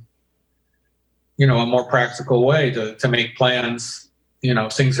in, a more practical way to make plans.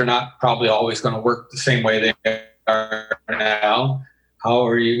 Things are not probably always going to work the same way they are now. How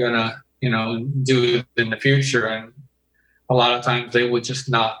are you going to, do it in the future? And a lot of times they would just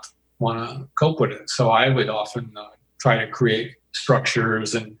not want to cope with it. So I would often try to create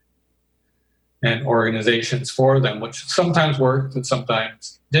structures and organizations for them, which sometimes worked and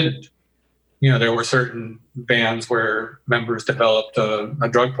sometimes didn't. There were certain bands where members developed a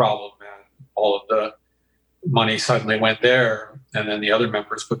drug problem, and all of the money suddenly went there. And then the other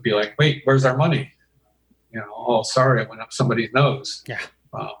members would be like, wait, where's our money? Oh, sorry, it went up somebody's nose. Yeah.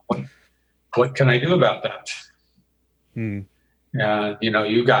 What can I do about that? And,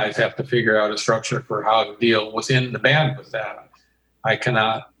 you guys have to figure out a structure for how to deal within the band with that. I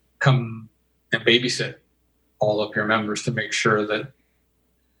cannot come and babysit all of your members to make sure that,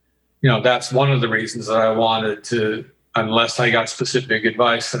 that's one of the reasons that I wanted to, unless I got specific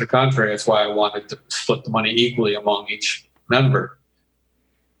advice to the contrary, that's why I wanted to split the money equally among each member.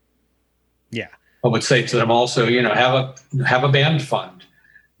 Yeah. I would say to them also, have a band fund.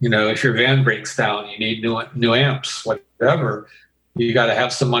 If your van breaks down, you need new amps, whatever, you got to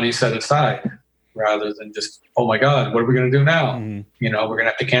have some money set aside rather than just, oh my God, what are we going to do now? Mm-hmm. We're going to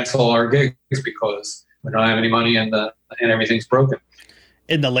have to cancel our gigs because we don't have any money and everything's broken.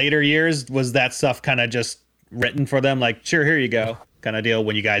 In the later years, was that stuff kind of just written for them? Like, sure, here you go kind of deal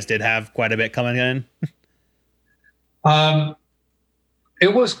when you guys did have quite a bit coming in?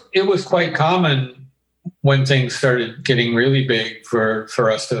 It was quite common when things started getting really big for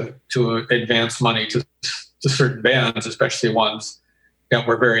us to advance money to certain bands, especially ones that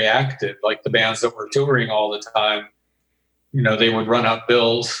were very active, like the bands that were touring all the time. They would run up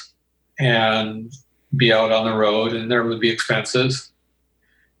bills and be out on the road, and there would be expenses.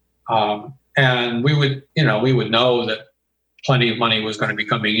 And we would know that plenty of money was going to be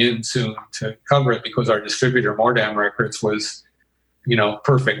coming in soon to cover it because our distributor, Mordam Records, was,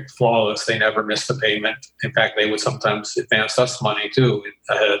 perfect, flawless. They never missed a payment. In fact, they would sometimes advance us money too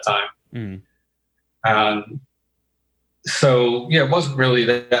ahead of time. Mm. So, it wasn't really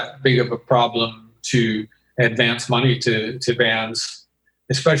that big of a problem to advance money to bands,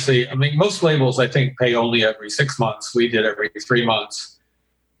 especially, most labels, I think, pay only every 6 months. We did every 3 months.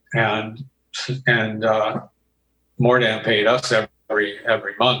 And Mordam paid us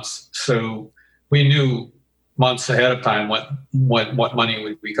every month. So we knew months ahead of time what money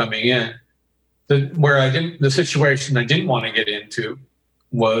would be coming in. The situation I didn't want to get into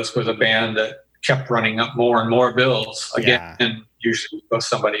was with a band that kept running up more and more bills again, usually because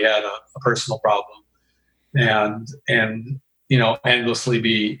somebody had a personal problem, and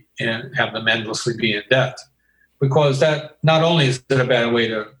endlessly have them endlessly be in debt, because that not only is it a bad way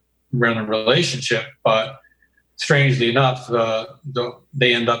to run a relationship, but strangely enough,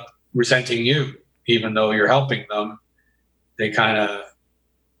 they end up resenting you, even though you're helping them. They kind of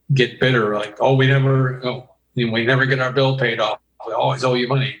get bitter, like, oh, we never get our bill paid off. We always owe you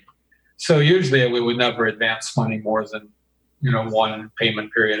money. So usually we would never advance money more than, one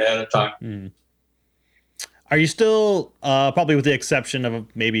payment period at a time. Mm. Are you still, probably with the exception of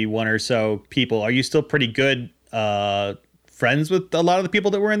maybe one or so people, are you still pretty good friends with a lot of the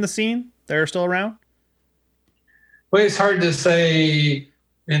people that were in the scene that are still around? Well, it's hard to say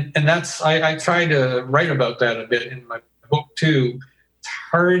and that's I try to write about that a bit in my book too. It's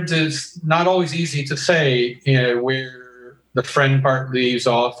hard to, it's not always easy to say, where the friend part leaves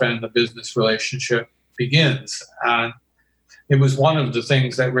off and the business relationship begins. And it was one of the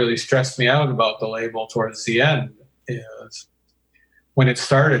things that really stressed me out about the label towards the end. Is when it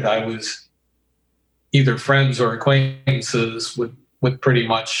started, I was either friends or acquaintances with pretty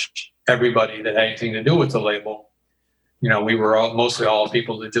much everybody that had anything to do with the label. We were mostly all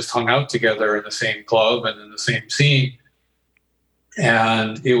people that just hung out together in the same club and in the same scene.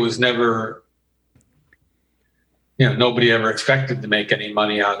 And it was never, nobody ever expected to make any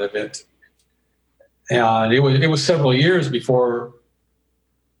money out of it. And it was several years before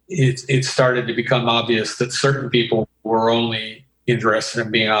it started to become obvious that certain people were only interested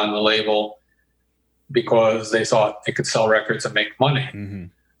in being on the label because they thought they could sell records and make money. Mm-hmm.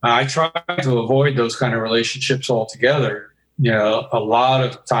 I try to avoid those kind of relationships altogether. A lot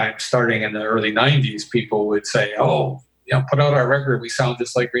of times, starting in the early 90s, people would say, "Oh, put out our record. We sound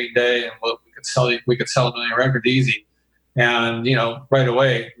just like Green Day, and we could sell a million records easy." And right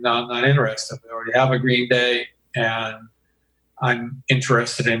away, no, I'm not interested. We already have a Green Day, and I'm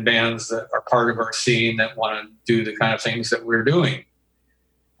interested in bands that are part of our scene that want to do the kind of things that we're doing.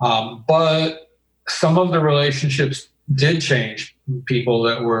 But some of the relationships did change. People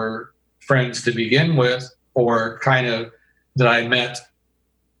that were friends to begin with, or kind of that I met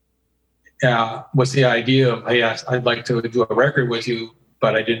with the idea of, "Hey, I'd like to do a record with you,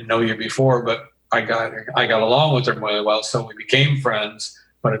 but I didn't know you before, but I got along with them really well, so we became friends.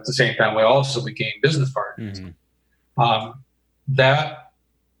 But at the same time, we also became business partners." Mm-hmm.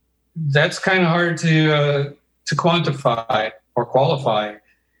 That's kind of hard to quantify or qualify.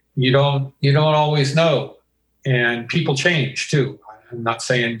 You don't always know, and people change too. I'm not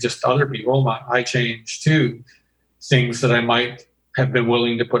saying just other people. I change too. Things that I might have been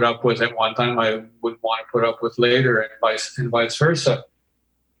willing to put up with at one time, I would want to put up with later, and vice versa.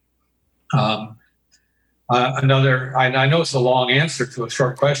 I know it's a long answer to a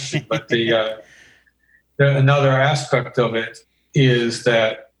short question, but another aspect of it is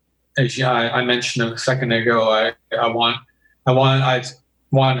that, as I mentioned a second ago, I wanted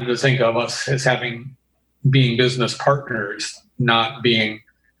to think of us as being business partners, not being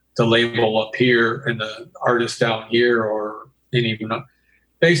the label up here and the artist down here,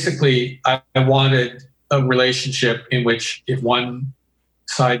 basically I wanted a relationship in which if one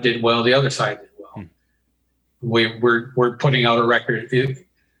side did well, the other side did well. We're putting out a record.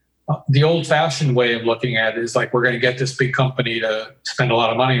 The old-fashioned way of looking at it is like, we're going to get this big company to spend a lot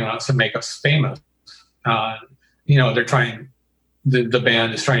of money on us and make us famous. They're trying. The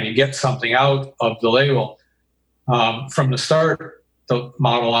band is trying to get something out of the label. From the start, the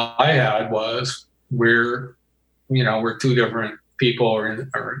model I had was we're two different people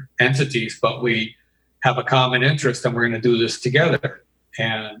or entities, but we have a common interest, and we're going to do this together.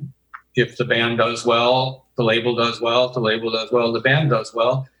 And if the band does well, the label does well. If the label does well, the band does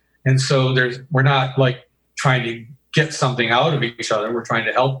well. And so we're not like trying to get something out of each other. We're trying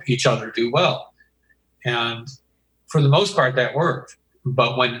to help each other do well. And for the most part, that worked.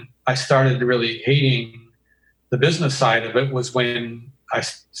 But when I started really hating the business side of it was when I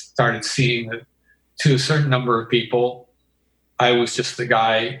started seeing that to a certain number of people, I was just the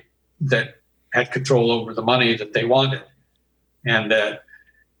guy that had control over the money that they wanted, and that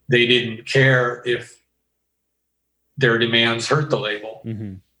they didn't care if their demands hurt the label.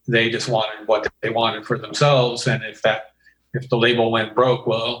 Mm-hmm. They just wanted what they wanted for themselves. And if the label went broke,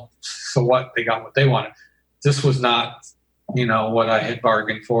 well, so what? They got what they wanted. This was not, what I had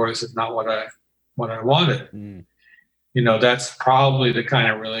bargained for. This is not what I wanted. Mm. That's probably the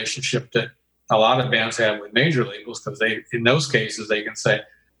kind of relationship that a lot of bands have with major labels, because in those cases, they can say,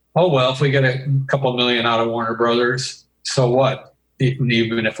 "Oh, well, if we get a couple million out of Warner Brothers, so what?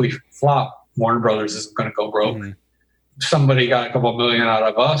 Even if we flop, Warner Brothers isn't going to go broke. Mm-hmm. Somebody got a couple million out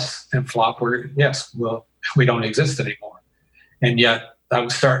of us and flop, we don't exist anymore." And yet I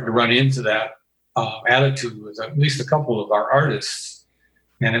was starting to run into that attitude with at least a couple of our artists,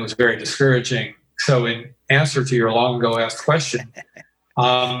 and it was very discouraging. So in answer to your long ago asked question,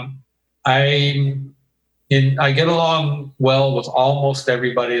 I get along well with almost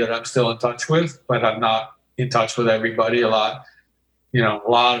everybody that I'm still in touch with, but I'm not in touch with everybody. A lot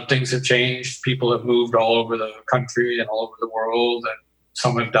of things have changed. People have moved all over the country and all over the world, and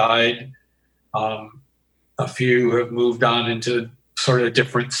some have died. A few have moved on into sort of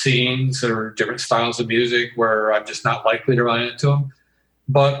different scenes or different styles of music where I'm just not likely to run into them.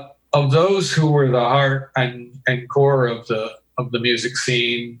 But of those who were the heart and core of the music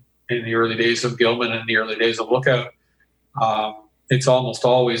scene in the early days of Gilman and the early days of Lookout, it's almost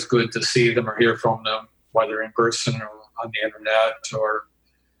always good to see them or hear from them, whether in person or on the internet, or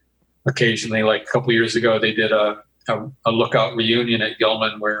occasionally, like a couple of years ago, they did a Lookout reunion at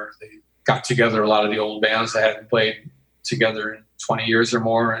Gilman where they got together a lot of the old bands that hadn't played together in 20 years or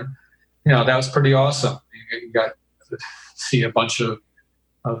more. And, that was pretty awesome. You got to see a bunch of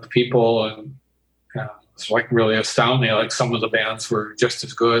people, and it's like really astounding. Like some of the bands were just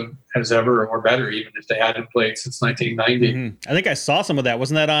as good as ever or better, even if they hadn't played since 1990. Mm-hmm. I think I saw some of that.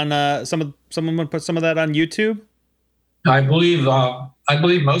 Wasn't that on someone put some of that on YouTube? I believe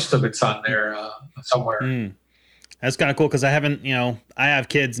most of it's on there somewhere. That's kind of cool because I haven't, I have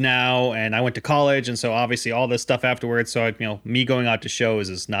kids now and I went to college. And so obviously all this stuff afterwards. So, me going out to shows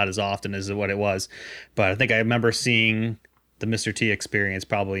is not as often as what it was. But I think I remember seeing the Mr. T Experience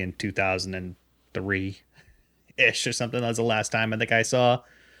probably in 2003-ish or something. That was the last time I think I saw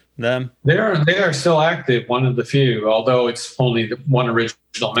them. They are still active, one of the few, although it's only the one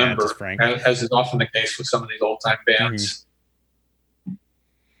original member, as is often the case with some of these old-time bands. Mm-hmm.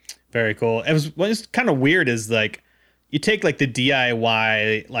 Very cool. What's kind of weird is like, you take like the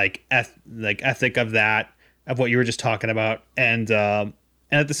DIY ethic of what you were just talking about, and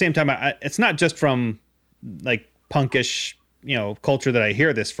at the same time, it's not just from like punkish culture that I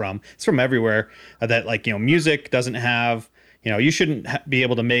hear this from. It's from everywhere. That like music doesn't have you shouldn't be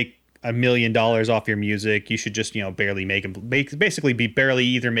able to make $1 million off your music. You should just barely basically be barely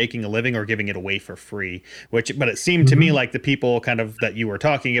either making a living or giving it away for free. But it seemed to me like the people kind of that you were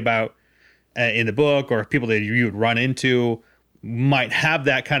talking about in the book, or people that you would run into, might have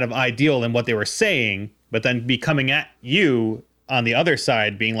that kind of ideal in what they were saying, but then be coming at you on the other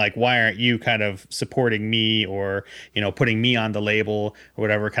side being like, why aren't you kind of supporting me, or putting me on the label or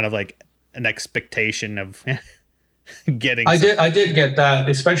whatever, kind of like an expectation of getting I did get that,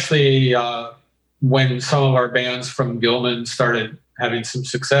 especially when some of our bands from Gilman started having some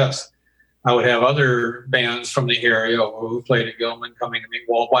success. I would have other bands from the area who played at Gilman coming to me,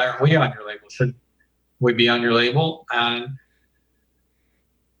 well, why aren't we on your label? Should we be on your label? And,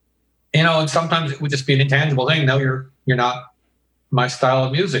 and sometimes it would just be an intangible thing. No, you're not my style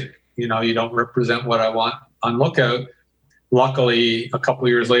of music. You don't represent what I want on Lookout. Luckily, a couple of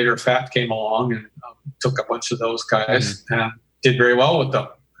years later, Fat came along and took a bunch of those guys and did very well with them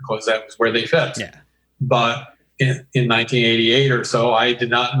because that was where they fit. Yeah. But in 1988 or so, I did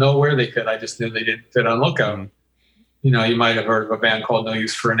not know where they fit. I just knew they didn't fit on Lookout. Mm-hmm. You might have heard of a band called No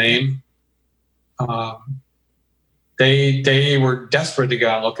Use for a Name. They were desperate to get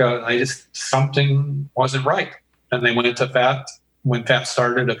on Lookout, and something wasn't right. And they went into Fat when Fat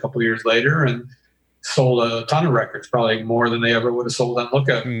started a couple of years later, and sold a ton of records, probably more than they ever would have sold on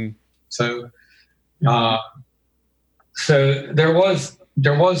Lookout. Mm. So there was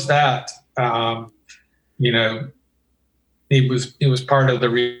that. It was part of the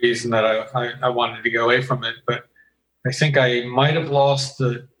reason that I wanted to go away from it. But I think I might have lost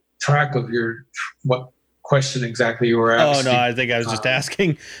the track of what question exactly you were asking. Oh no, I think I was just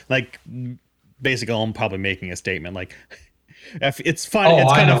asking. Like, basically, I'm probably making a statement. Like, it's funny.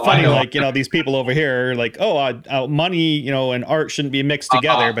 It's kind of funny. Like, these people over here are like, money, and art shouldn't be mixed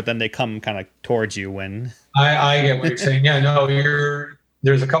together. But then they come kind of towards you when. I get what you're saying. Yeah, no,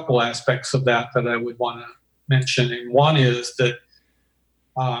 there's a couple aspects of that I would want to mention. And one is that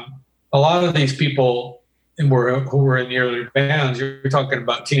a lot of these people who were in the early bands, you're talking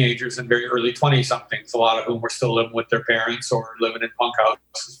about teenagers and very early 20-somethings, a lot of whom were still living with their parents or living in punk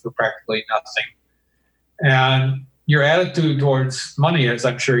houses for practically nothing. And your attitude towards money, as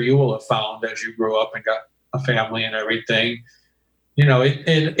I'm sure you will have found as you grew up and got a family and everything,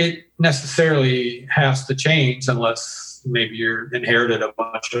 it necessarily has to change unless maybe you're inherited a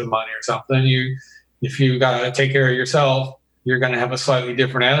bunch of money or something. If you got to take care of yourself, you're going to have a slightly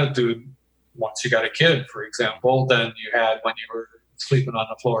different attitude once you got a kid, for example, than you had when you were sleeping on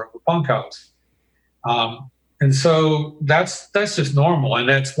the floor of a punk house. And so that's just normal. And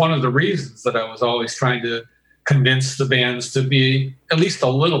that's one of the reasons that I was always trying to convince the bands to be at least a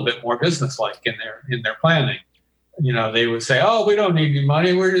little bit more businesslike in their planning. They would say, "Oh, we don't need your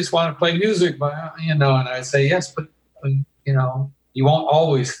money. We just want to play music." But and I'd say, "Yes, but you won't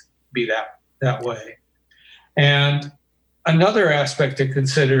always be that way." And another aspect to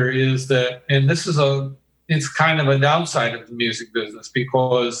consider is that, and it's kind of a downside of the music business,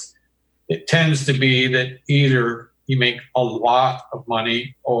 because it tends to be that either you make a lot of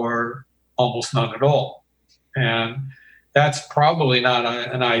money or almost none at all. And that's probably not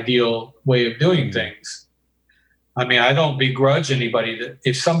an ideal way of doing things. I mean, I don't begrudge anybody that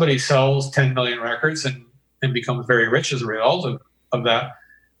if somebody sells 10 million records and becomes very rich as a result of that,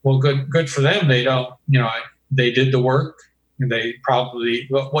 well, good for them. They don't, they did the work. They probably,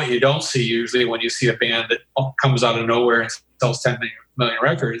 what you don't see usually when you see a band that comes out of nowhere and sells 10 million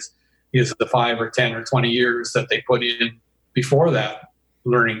records is the 5 or 10 or 20 years that they put in before that,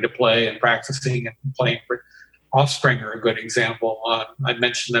 learning to play and practicing and playing. For Offspring are a good example. I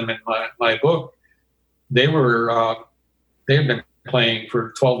mentioned them in my book. They had been playing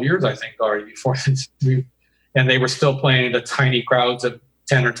for 12 years, I think, already before this, and they were still playing the tiny crowds of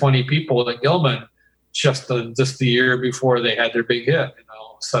 10 or 20 people at Gilman just the year before they had their big hit.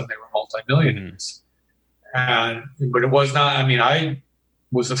 All of a sudden they were multimillionaires. But it was not, I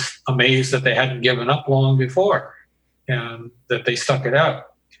was amazed that they hadn't given up long before and that they stuck it out.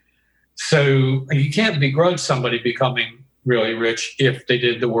 So you can't begrudge somebody becoming really rich if they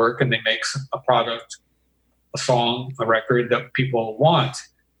did the work and they make a product, a song, a record that people want.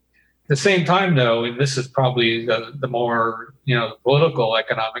 At the same time, though, and this is probably the more political,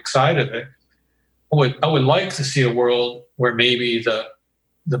 economic side of it, I would like to see a world where maybe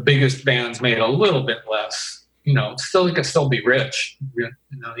the biggest bands made a little bit less. Still could still be rich,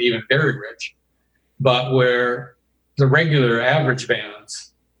 even very rich, but where the regular average bands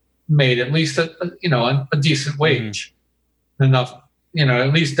made at least a decent wage, enough.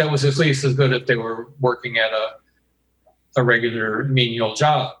 At least that was at least as good if they were working at a regular menial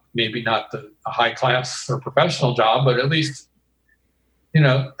job. Maybe not a high class or professional job, but at least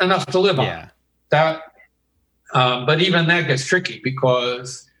enough to live on. That, but even that gets tricky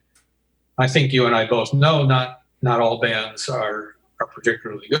because I think you and I both know not all bands are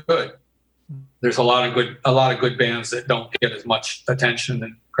particularly good. There's a lot of good bands that don't get as much attention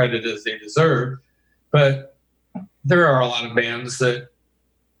and credit as they deserve, but there are a lot of bands that,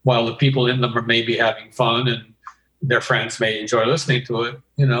 while the people in them are maybe having fun and their friends may enjoy listening to it,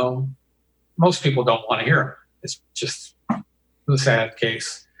 most people don't want to hear them. It's just the sad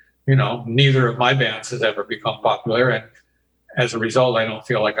case. Neither of my bands has ever become popular, and as a result, I don't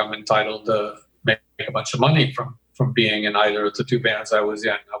feel like I'm entitled to make a bunch of money from being in either of the two bands I was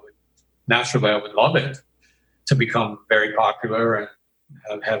in. I would love it to become very popular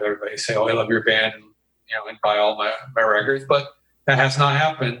and have everybody say, "Oh, I love your band," and buy all my records. But that has not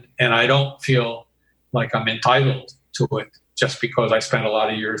happened, and I don't feel like I'm entitled to it just because I spent a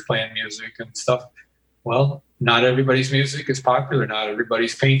lot of years playing music and stuff. Well, not everybody's music is popular. Not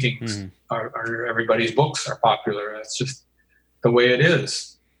everybody's paintings or everybody's books are popular. That's just the way it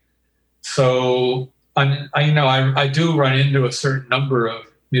is. So I do run into a certain number of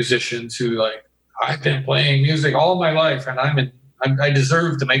musicians who I've been playing music all my life and I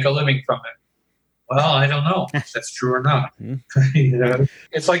deserve to make a living from it. Well, I don't know if that's true or not.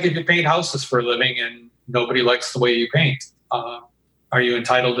 It's like if you paint houses for a living and nobody likes the way you paint. Are you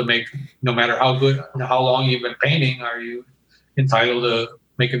entitled to make, no matter how long you've been painting, are you entitled to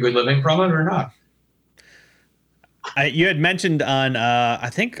make a good living from it or not? You had mentioned on, I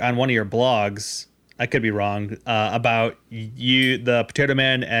think on one of your blogs, I could be wrong, about the Potato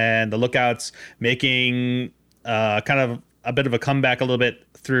Man and the Lookouts making kind of a bit of a comeback a little bit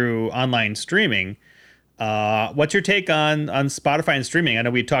through online streaming. What's your take on Spotify and streaming? I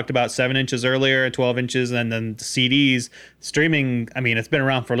know we talked about 7 inches earlier, 12 inches, and then CDs. Streaming, it's been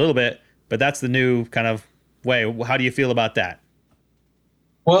around for a little bit, but that's the new kind of way. How do you feel about that?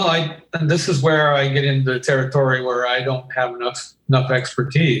 Well, this is where I get into territory where I don't have enough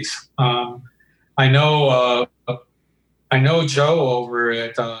expertise. I know Joe over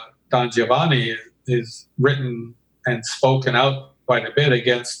at Don Giovanni is written and spoken out quite a bit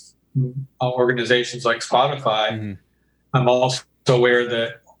against organizations like Spotify. Mm-hmm. I'm also aware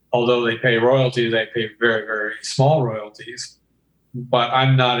that although they pay royalties, they pay very, very small royalties. But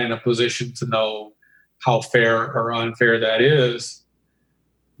I'm not in a position to know how fair or unfair that is.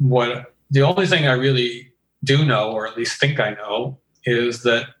 The only thing I really do know, or at least think I know, is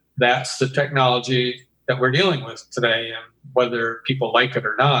that that's the technology that we're dealing with today. And whether people like it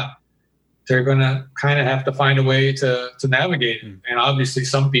or not, they're going to kind of have to find a way to navigate it. And obviously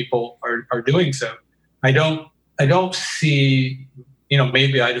some people are doing so. I don't see,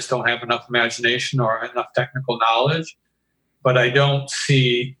 maybe I just don't have enough imagination or enough technical knowledge, but I don't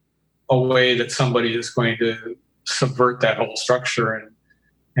see a way that somebody is going to subvert that whole structure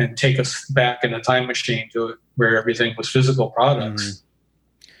and take us back in a time machine to where everything was physical products.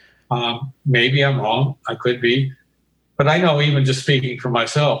 Mm-hmm. Maybe I'm wrong. I could be. But I know, even just speaking for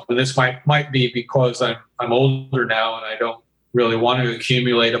myself, and this might be because I'm older now and I don't really want to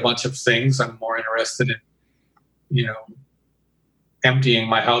accumulate a bunch of things. I'm more interested in, emptying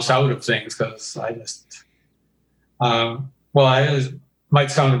my house out of things because I just, it might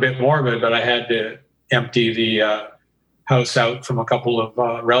sound a bit morbid, but I had to empty the house out from a couple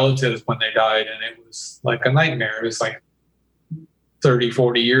of relatives when they died, and it was like a nightmare. It was like 30,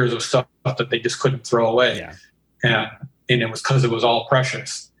 40 years of stuff that they just couldn't throw away. Yeah. And it was because it was all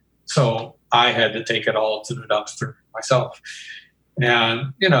precious. So I had to take it all to the dumpster myself.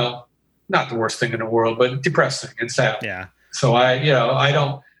 And, not the worst thing in the world, but depressing and sad. Yeah. So I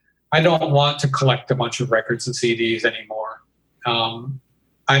don't want to collect a bunch of records and CDs anymore. I'm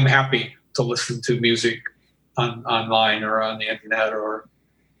happy to listen to music online or on the internet or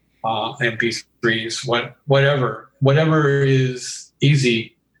MP3s, whatever is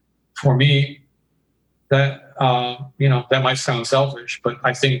easy for me. That that might sound selfish, but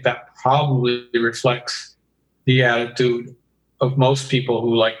I think that probably reflects the attitude of most people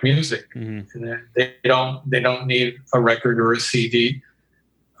who like music. Mm-hmm. And they don't need a record or a CD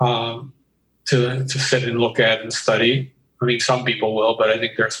to sit and look at and study. I mean, some people will, but I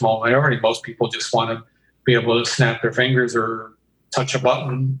think they're a small minority. Most people just want to be able to snap their fingers or touch a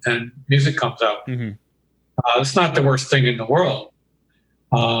button and music comes out. Mm-hmm. It's not the worst thing in the world.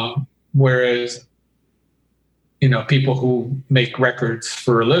 Whereas, people who make records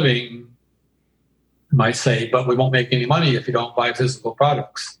for a living might say, but we won't make any money if you don't buy physical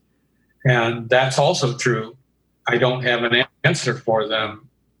products. And that's also true. I don't have an answer for them.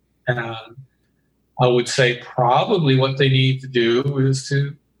 And I would say probably what they need to do is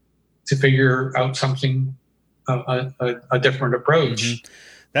to figure out something, a different approach. Mm-hmm.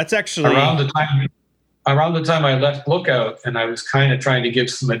 That's actually around the time I left Lookout, and I was kind of trying to give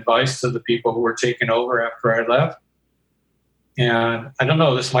some advice to the people who were taking over after I left. And I don't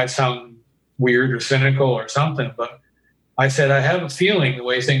know, this might sound weird or cynical or something, but I said, I have a feeling the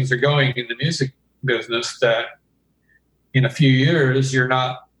way things are going in the music business that in a few years, you're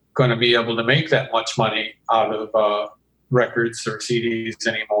not going to be able to make that much money out of records or CDs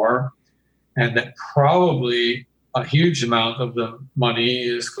anymore. And that probably a huge amount of the money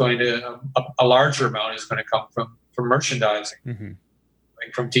is going to, a larger amount is going to come from merchandising, mm-hmm.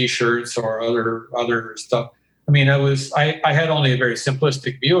 like from T-shirts or other stuff. I mean, I had only a very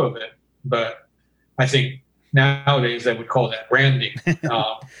simplistic view of it, but I think nowadays I would call that branding,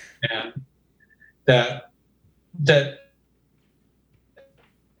 and that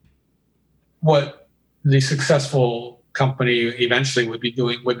what the successful company eventually would be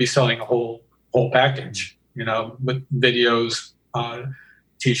doing would be selling a whole package, with videos,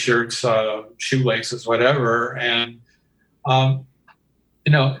 T-shirts, shoelaces, whatever, and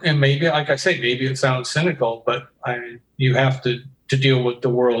and maybe, like I say, maybe it sounds cynical, but you have to deal with the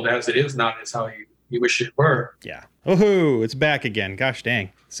world as it is, not as how you wish it were. Yeah. Oh, it's back again. Gosh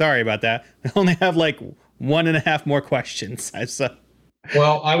dang. Sorry about that. I only have like 1.5 more questions.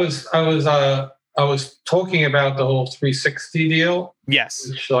 Well, I was talking about the whole 360 deal. Yes.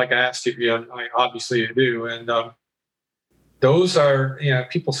 Which, like I asked you, I obviously do, and those are,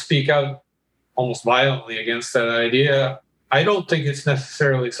 people speak out almost violently against that idea. I don't think it's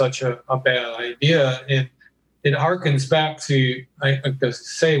necessarily such a bad idea. It harkens back to, I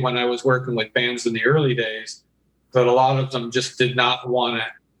say, when I was working with bands in the early days, that a lot of them just did not want to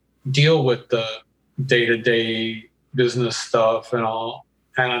deal with the day-to-day business stuff and all.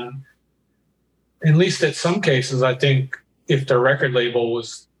 And at least in some cases, I think if their record label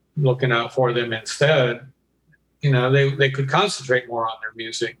was looking out for them instead, they could concentrate more on their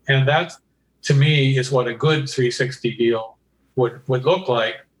music. And that, to me, is what a good 360 deal would look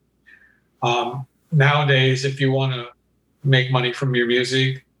like. Nowadays, if you want to make money from your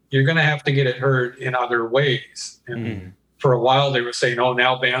music, you're going to have to get it heard in other ways. And for a while, they were saying,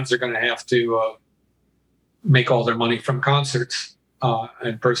 now bands are going to have to make all their money from concerts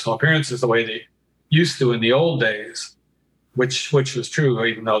and personal appearances the way they used to in the old days, which was true,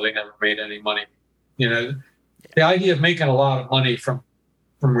 even though they never made any money. The idea of making a lot of money from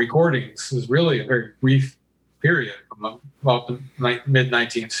recordings is really a very brief period, from about the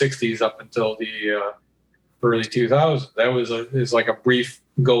mid-1960s up until the early 2000s. That is like a brief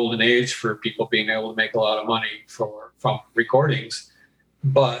golden age for people being able to make a lot of money from recordings.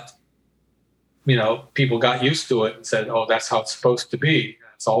 But, people got used to it and said, that's how it's supposed to be.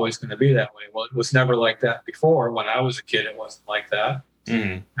 It's always going to be that way. Well, it was never like that before. When I was a kid, it wasn't like that.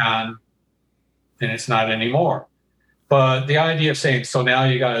 And it's not anymore. But the idea of saying, so now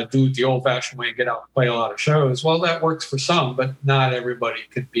you got to do it the old-fashioned way and get out and play a lot of shows, well, that works for some, but not everybody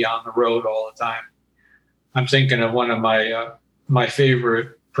could be on the road all the time. I'm thinking of one of my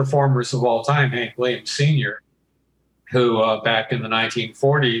favorite performers of all time, Hank Williams Sr., who back in the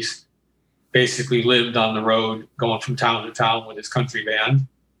 1940s basically lived on the road, going from town to town with his country band.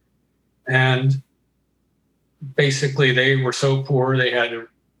 And basically they were so poor they had to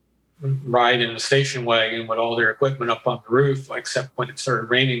ride in a station wagon with all their equipment up on the roof, except when it started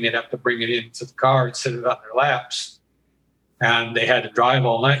raining, they'd have to bring it into the car and sit it on their laps. and they had to drive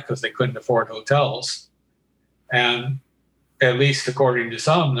all night because they couldn't afford hotels. And at least according to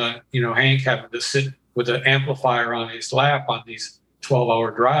some, Hank having to sit with an amplifier on his lap on these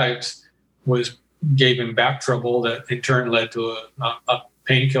 12-hour drives gave him back trouble that in turn led to a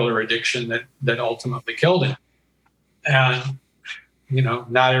painkiller addiction that ultimately killed him. And,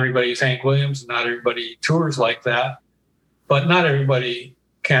 not everybody's Hank Williams, not everybody tours like that, but not everybody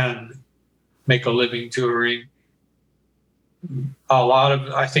can make a living touring.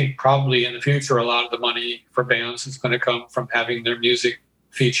 I think probably in the future, a lot of the money for bands is going to come from having their music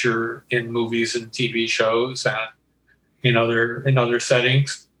feature in movies and TV shows and in other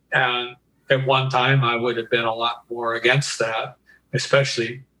settings. And at one time, I would have been a lot more against that,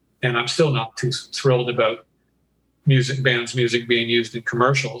 especially, and I'm still not too thrilled about bands' music being used in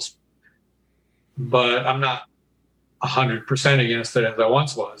commercials. But I'm not 100% against it as I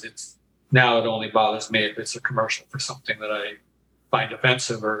once was. Now it only bothers me if it's a commercial for something that I find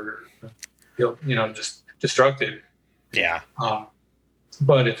offensive or just destructive. Yeah.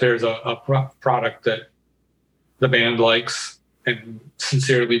 But if there's a product that the band likes and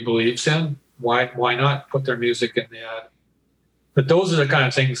sincerely believes in, why not put their music in the ad? But those are the kind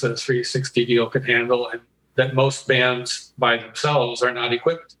of things that a 360 deal can handle, and that most bands by themselves are not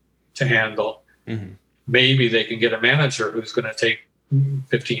equipped to handle. Mm-hmm. Maybe they can get a manager who's going to take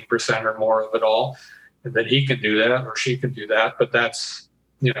 15% or more of it all, and that he can do that or she can do that. But that's,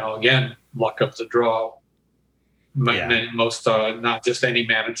 again, luck of the draw. Most, not just any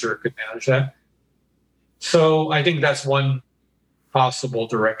manager could manage that. So I think that's one possible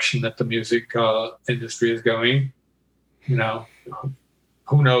direction that the music industry is going.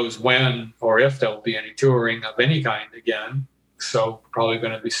 Who knows when or if there'll be any touring of any kind again. So probably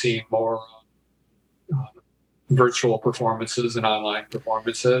going to be seeing more virtual performances and online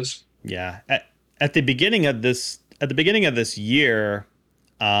performances. Yeah. At the beginning of this year,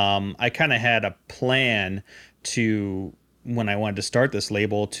 I kind of had a plan when I wanted to start this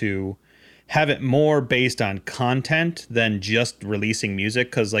label, to have it more based on content than just releasing music.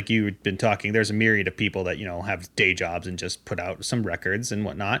 Because like you've been talking, there's a myriad of people that, have day jobs and just put out some records and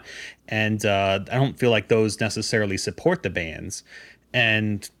whatnot. And I don't feel like those necessarily support the bands.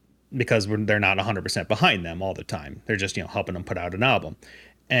 And because they're not 100% behind them all the time. They're just, helping them put out an album.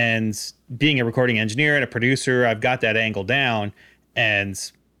 And being a recording engineer and a producer, I've got that angle down. And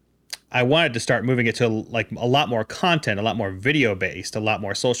I wanted to start moving it to like a lot more content, a lot more video based, a lot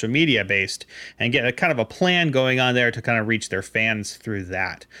more social media based, and get a kind of a plan going on there to kind of reach their fans through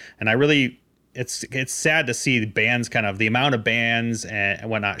that. And it's sad to see bands, kind of the amount of bands and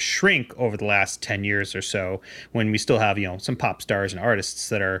whatnot, shrink over the last 10 years or so, when we still have, some pop stars and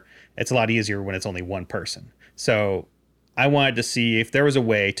artists it's a lot easier when it's only one person. So I wanted to see if there was a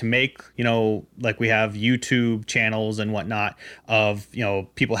way to make, like we have YouTube channels and whatnot of,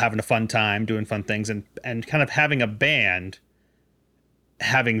 people having a fun time, doing fun things, and kind of having a band,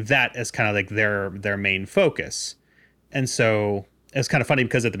 having that as kind of like their main focus. And so it's kind of funny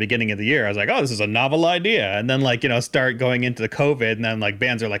because at the beginning of the year, I was like, oh, this is a novel idea. And then start going into the COVID, and then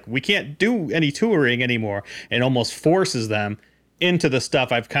bands are like, we can't do any touring anymore. It almost forces them into the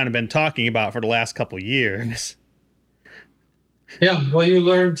stuff I've kind of been talking about for the last couple of years. Yeah, well, you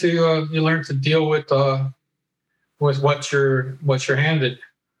learn to deal with what you're handed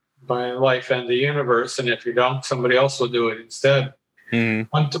by life and the universe, and if you don't, somebody else will do it instead.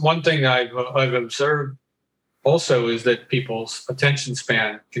 Mm-hmm. One thing I've observed also is that people's attention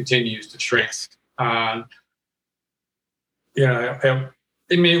span continues to shrink.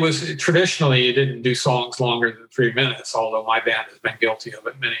 It was traditionally you didn't do songs longer than 3 minutes, although my band has been guilty of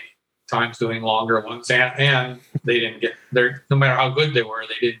it many times, doing longer ones, and they didn't get there. No matter how good they were,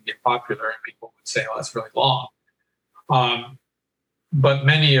 they didn't get popular, and people would say, "Oh, that's really long." But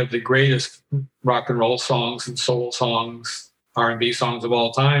many of the greatest rock and roll songs and soul songs, R&B songs of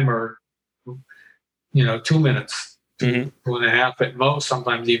all time are, 2 minutes, mm-hmm. 2.5 at most,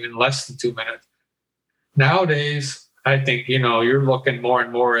 sometimes even less than 2 minutes. Nowadays, I think, you're looking more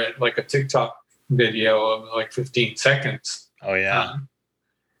and more at like a TikTok video of like 15 seconds. Oh, yeah.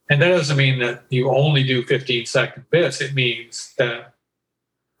 And that doesn't mean that you only do 15-second bits. It means that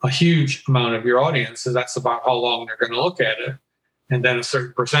a huge amount of your audience, that's about how long they're going to look at it. And then a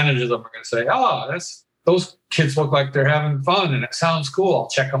certain percentage of them are going to say, those kids look like they're having fun and it sounds cool. I'll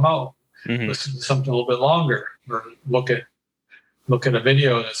check them out. Mm-hmm. Listen to something a little bit longer, or look at a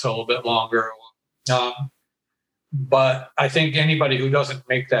video that's a little bit longer. But I think anybody who doesn't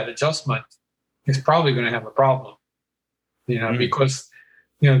make that adjustment is probably going to have a problem, mm-hmm. because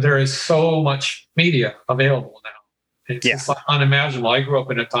there is so much media available now. It's like unimaginable. I grew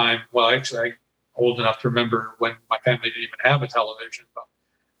up in a time, well, actually, old enough to remember when my family didn't even have a television. But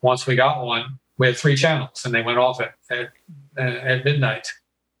once we got one, we had 3 channels, and they went off at midnight.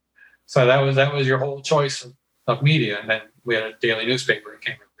 So that was your whole choice of media. And then we had a daily newspaper that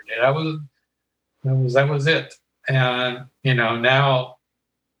came every day. That was it. And now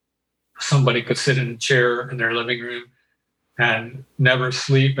somebody could sit in a chair in their living room and never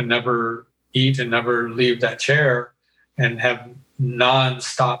sleep and never eat and never leave that chair and have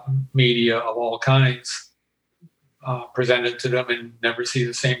non-stop media of all kinds presented to them and never see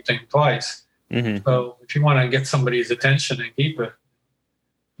the same thing twice. Mm-hmm. So if you want to get somebody's attention and keep it,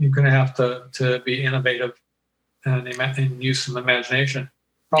 you're going to have to be innovative and use some imagination.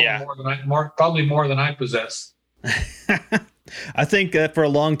 Probably more than I possess. I think for a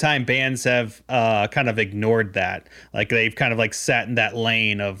long time, bands have kind of ignored that. Like they've kind of like sat in that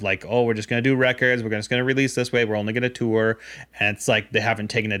lane of like, oh, we're just going to do records. We're just going to release this way. We're only going to tour. And it's like they haven't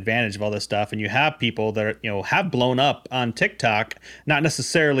taken advantage of all this stuff. And you have people that are, have blown up on TikTok, not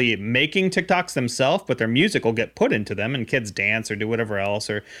necessarily making TikToks themselves, but their music will get put into them and kids dance or do whatever else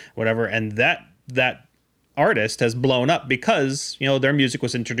or whatever. And that artist has blown up because, their music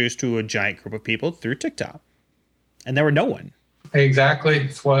was introduced to a giant group of people through TikTok. And there were no one. Exactly.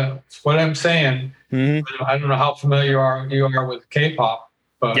 It's what I'm saying. Mm-hmm. I don't know how familiar you are with K-pop,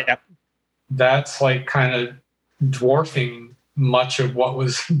 but that's like kind of dwarfing much of what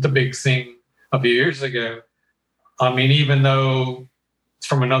was the big thing a few years ago. I mean, even though it's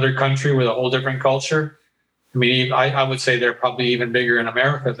from another country with a whole different culture, I mean, I would say they're probably even bigger in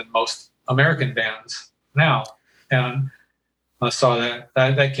America than most American bands now. And I saw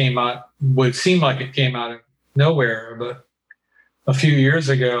that came out, would seem like it came out of nowhere, but a few years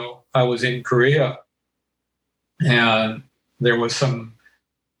ago, I was in Korea, and there was some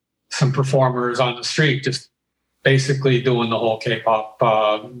performers on the street just basically doing the whole K-pop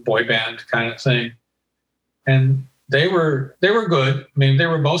boy band kind of thing, and they were good. I mean,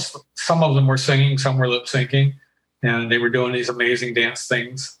 some of them were singing, some were lip syncing, and they were doing these amazing dance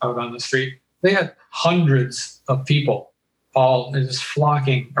things out on the street. They had hundreds of people all just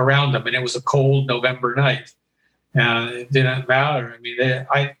flocking around them, and it was a cold November night. And it didn't matter. I mean,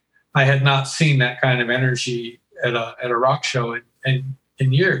 I had not seen that kind of energy at a rock show in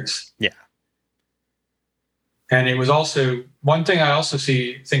years. Yeah. And it was also one thing I also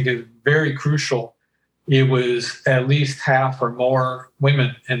think is very crucial. It was at least half or more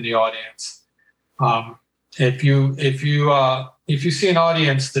women in the audience. If you see an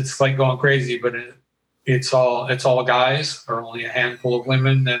audience that's like going crazy, but it's all guys or only a handful of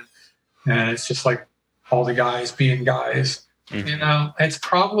women, and it's just like all the guys being guys, it's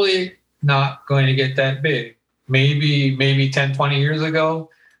probably not going to get that big. Maybe 10, 20 years ago,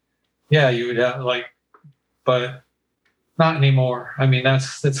 yeah, you would have but not anymore. I mean,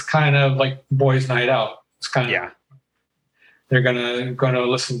 that's kind of like boys' night out. It's kind of, they're gonna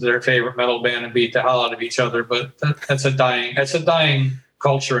listen to their favorite metal band and beat the hell out of each other. But that's a dying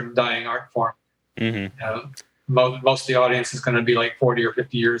culture and dying art form. Mm-hmm. Most of the audience is going to be like 40 or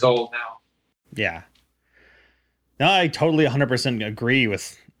 50 years old now. Yeah. No, I totally 100% agree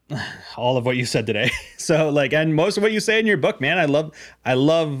with all of what you said today. So and most of what you say in your book, man, I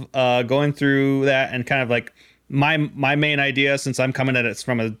love going through that, and kind of like my main idea, since I'm coming at it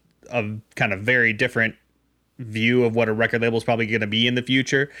from a kind of very different view of what a record label is probably going to be in the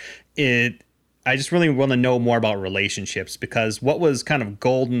future. I just really want to know more about relationships, because what was kind of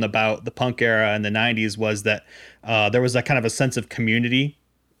golden about the punk era in the 90s was that there was a kind of a sense of community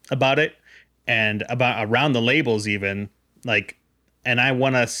about it. And around the labels even, and I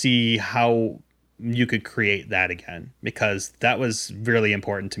want to see how you could create that again, because that was really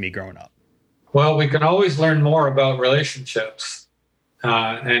important to me growing up. Well, we can always learn more about relationships.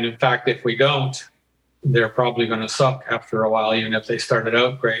 And in fact, if we don't, they're probably going to suck after a while, even if they started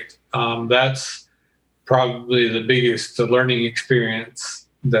out great. That's probably the biggest learning experience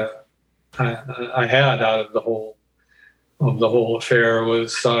that I had out of the whole affair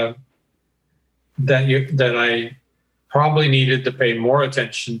was that I probably needed to pay more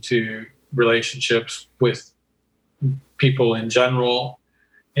attention to relationships with people in general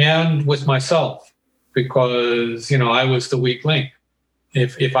and with myself, because I was the weak link.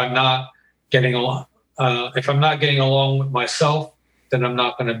 If I'm not getting along, with myself, then I'm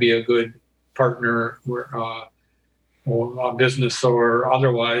not going to be a good partner or business or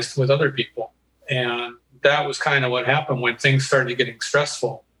otherwise with other people. And that was kind of what happened when things started getting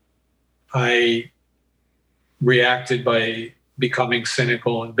stressful. I reacted by becoming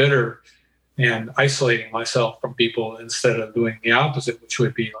cynical and bitter and isolating myself from people instead of doing the opposite, which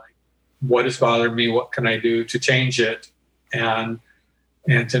would be like, what is bothering me? What can I do to change it? And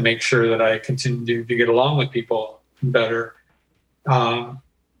and to make sure that I continue to get along with people better.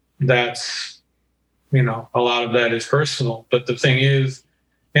 That's, a lot of that is personal. But the thing is,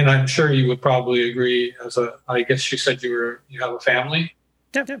 and I'm sure you would probably agree, I guess you said you have a family.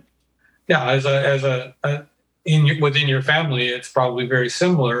 Yep. Yeah. Within your family, it's probably very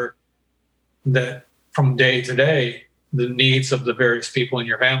similar that from day to day, the needs of the various people in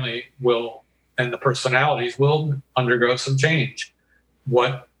your family and the personalities will undergo some change.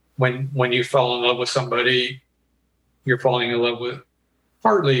 When you fall in love with somebody, you're falling in love with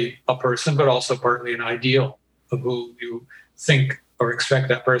partly a person, but also partly an ideal of who you think or expect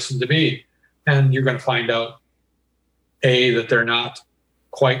that person to be. And you're going to find out, A, that they're not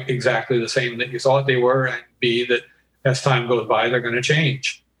quite exactly the same that you thought they were, and B, that as time goes by, they're going to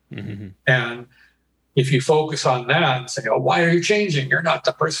change. Mm-hmm. And if you focus on that and say, "Oh, why are you changing? You're not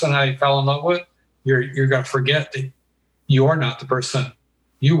the person I fell in love with," you're going to forget that you're not the person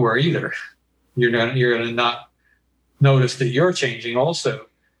you were either. You're going to not notice that you're changing also.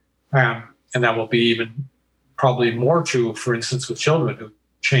 And that will be even probably more true, for instance, with children who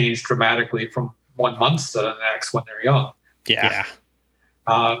change dramatically from 1 month to the next when they're young. Yeah.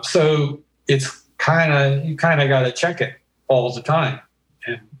 So it's you kind of got to check it all the time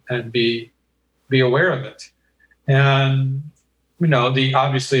and be aware of it. And,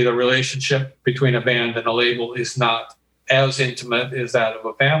 obviously the relationship between a band and a label is not as intimate as that of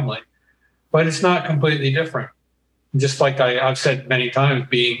a family, but it's not completely different. Just like I've said many times,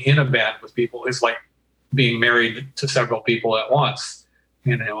 being in a band with people is like being married to several people at once,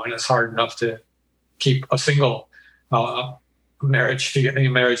 and it's hard enough to keep a single marriage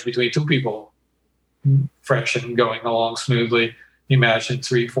between two people fresh and going along smoothly. Imagine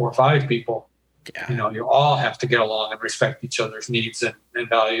 3, 4, 5 people. Yeah. You all have to get along and respect each other's needs and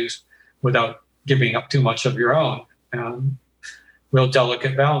values without giving up too much of your own. Real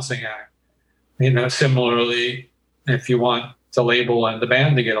delicate balancing act. Similarly, if you want the label and the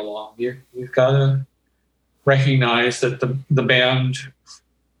band to get along, you've got to recognize that the band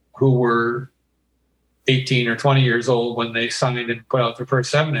who were 18 or 20 years old when they signed and put out their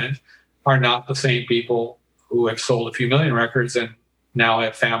first 7-inch are not the same people who have sold a few million records and now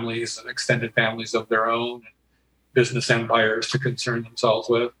have families and extended families of their own, and business empires to concern themselves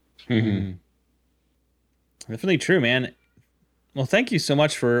with. Mm-hmm. Definitely true, man. Well, thank you so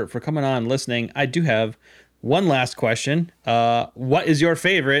much for coming on and listening. I do have one last question. What is your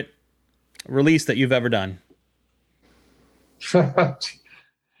favorite release that you've ever done? That's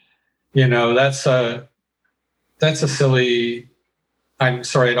a silly. I'm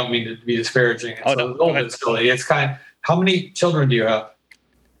sorry, I don't mean to be disparaging. It's a little bit silly. It's how many children do you have?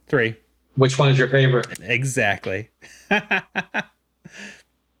 3. Which one is your favorite? Exactly.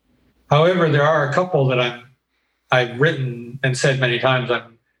 However, there are a couple that I've written and said many times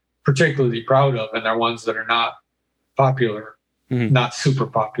I'm particularly proud of, and they're ones that are not popular, not super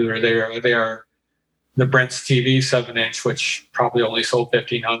popular. They are the Brent's TV 7-inch, which probably only sold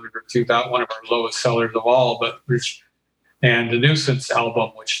 1,500 or 2,000, one of our lowest sellers of all, and the Nuisance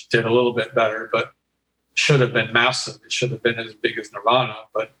album, which did a little bit better, but should have been massive. It should have been as big as Nirvana,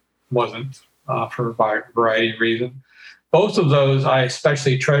 but wasn't for a variety of reasons. Both of those I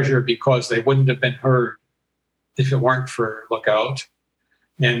especially treasure because they wouldn't have been heard if it weren't for Lookout,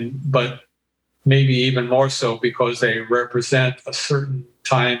 but maybe even more so because they represent a certain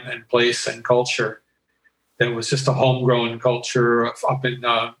time and place and culture that was just a homegrown culture up in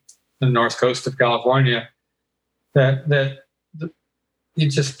the north coast of California. It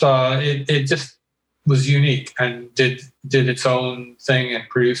just was unique and did its own thing and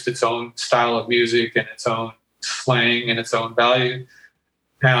produced its own style of music and its own slang and its own value.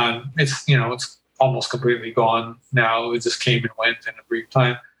 And it's almost completely gone now. It just came and went in a brief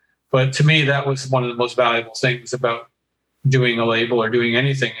time. But to me, that was one of the most valuable things about doing a label or doing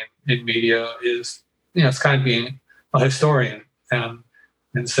anything in media is, it's kind of being a historian and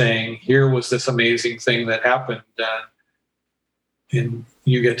saying, here was this amazing thing that happened. And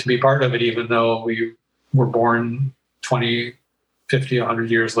you get to be part of it, even though you were born 20, 50, 100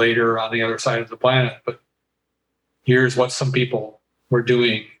 years later on the other side of the planet. But here's what some people were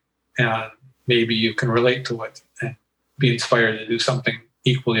doing, and maybe you can relate to it and be inspired to do something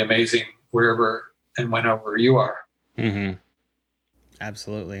equally amazing wherever and whenever you are. Mm-hmm.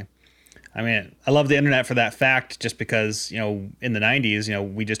 Absolutely. I mean, I love the internet for that fact, just because, in the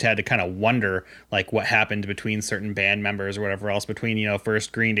 90s, we just had to kind of wonder, like, what happened between certain band members or whatever else between,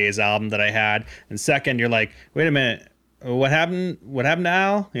 first Green Day's album that I had. And second, you're like, wait a minute, what happened to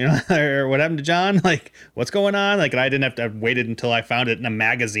Al? Or what happened to John? Like, what's going on? Like, and I didn't have to waited until I found it in a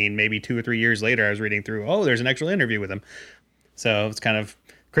magazine, maybe 2 or 3 years later. I was reading through, there's an actual interview with him. So it's kind of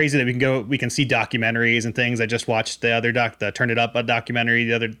crazy that we can see documentaries and things. I just watched the Turn It Up documentary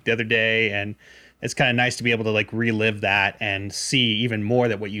the other day, and it's kind of nice to be able to like relive that and see even more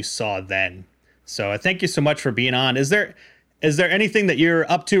than what you saw then. So thank you so much for being on. Is there anything that you're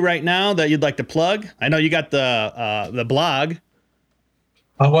up to right now that you'd like to plug? I know you got the blog.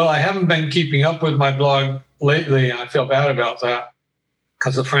 Well, I haven't been keeping up with my blog lately. I feel bad about that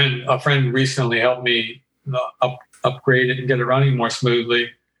because a friend recently helped me upgrade it and get it running more smoothly.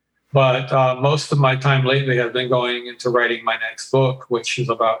 But most of my time lately has been going into writing my next book, which is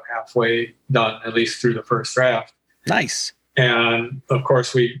about halfway done, at least through the first draft. Nice. And of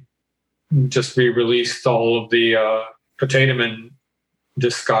course, we just re-released all of the Potato Man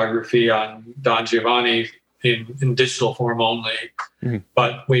discography on Don Giovanni in digital form only. Mm-hmm.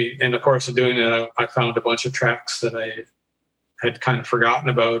 But in the course of doing it, I found a bunch of tracks that I had kind of forgotten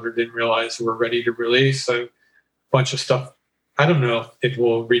about or didn't realize were ready to release. So a bunch of stuff. I don't know if it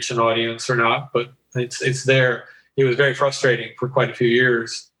will reach an audience or not, but it's there. It was very frustrating for quite a few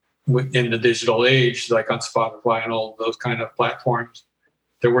years in the digital age, like on Spotify and all those kind of platforms.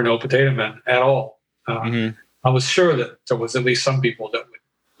 There were no Potato Men at all. Mm-hmm. I was sure that there was at least some people that would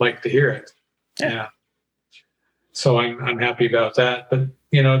like to hear it. Yeah. So I'm happy about that. But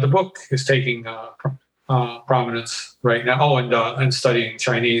the book is taking prominence right now. Oh, and studying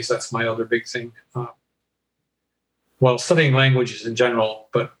Chinese. That's my other big thing. Well, studying languages in general,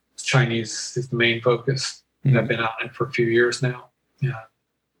 but Chinese is the main focus. Mm-hmm. I've been on it for a few years now. Yeah.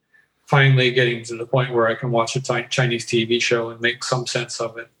 Finally getting to the point where I can watch a Chinese TV show and make some sense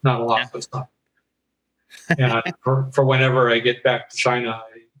of it. Not a lot, but some. And for whenever I get back to China,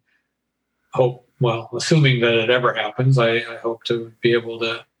 I hope, well, assuming that it ever happens, I hope to be able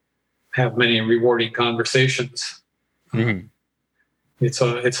to have many rewarding conversations. Mm-hmm.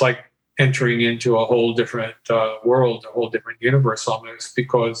 It's like entering into a whole different world, a whole different universe almost,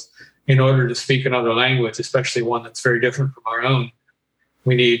 because in order to speak another language, especially one that's very different from our own,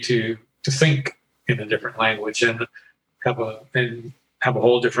 we need to think in a different language and have a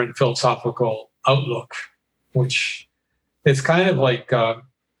whole different philosophical outlook, which is kind of like when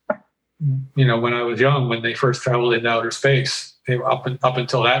I was young, when they first traveled into outer space. Up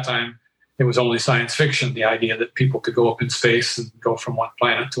until that time, it was only science fiction, the idea that people could go up in space and go from one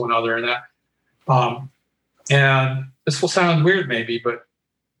planet to another and that. And this will sound weird maybe, but,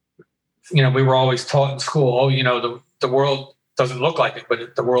 we were always taught in school, the world doesn't look like it,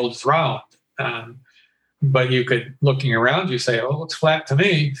 but the world is round. But you could, looking around, you say, oh, it looks flat to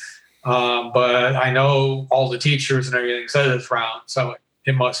me. But I know all the teachers and everything said it's round, so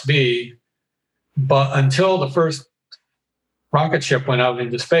it must be. But until the first rocket ship went out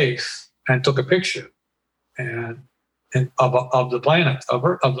into space and took a picture and of the planet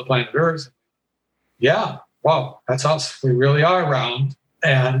Earth. Yeah, wow, that's us. We really are round,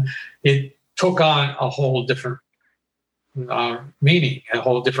 and it took on a whole different meaning, a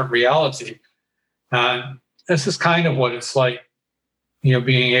whole different reality. And this is kind of what it's like,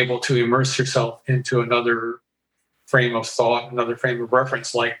 being able to immerse yourself into another frame of thought, another frame of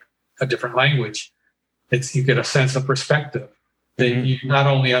reference, like a different language. You get a sense of perspective. Then you not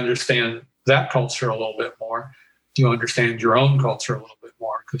only understand that culture a little bit more, you understand your own culture a little bit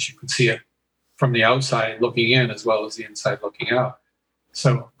more because you can see it from the outside looking in as well as the inside looking out.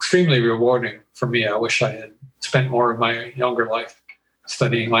 So extremely rewarding for me. I wish I had spent more of my younger life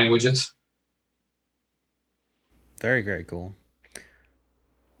studying languages. Very, very cool.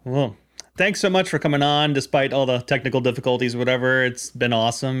 Well, thanks so much for coming on despite all the technical difficulties, whatever. It's been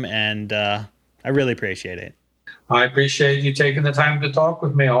awesome, and I really appreciate it. I appreciate you taking the time to talk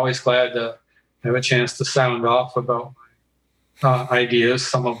with me. Always glad to have a chance to sound off about my ideas,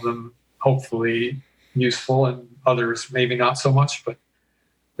 some of them hopefully useful and others maybe not so much, but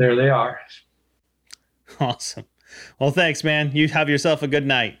there they are. Awesome. Well, thanks, man. You have yourself a good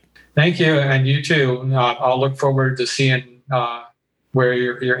night. Thank you, and you too. I'll look forward to seeing where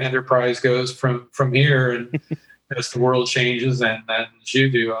your enterprise goes from here, and as the world changes, and as you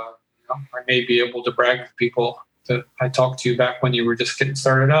do, I may be able to brag to people that I talked to you back when you were just getting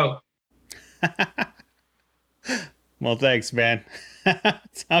started out. Well, thanks, man.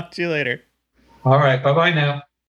 Talk to you later. All right. Bye-bye now.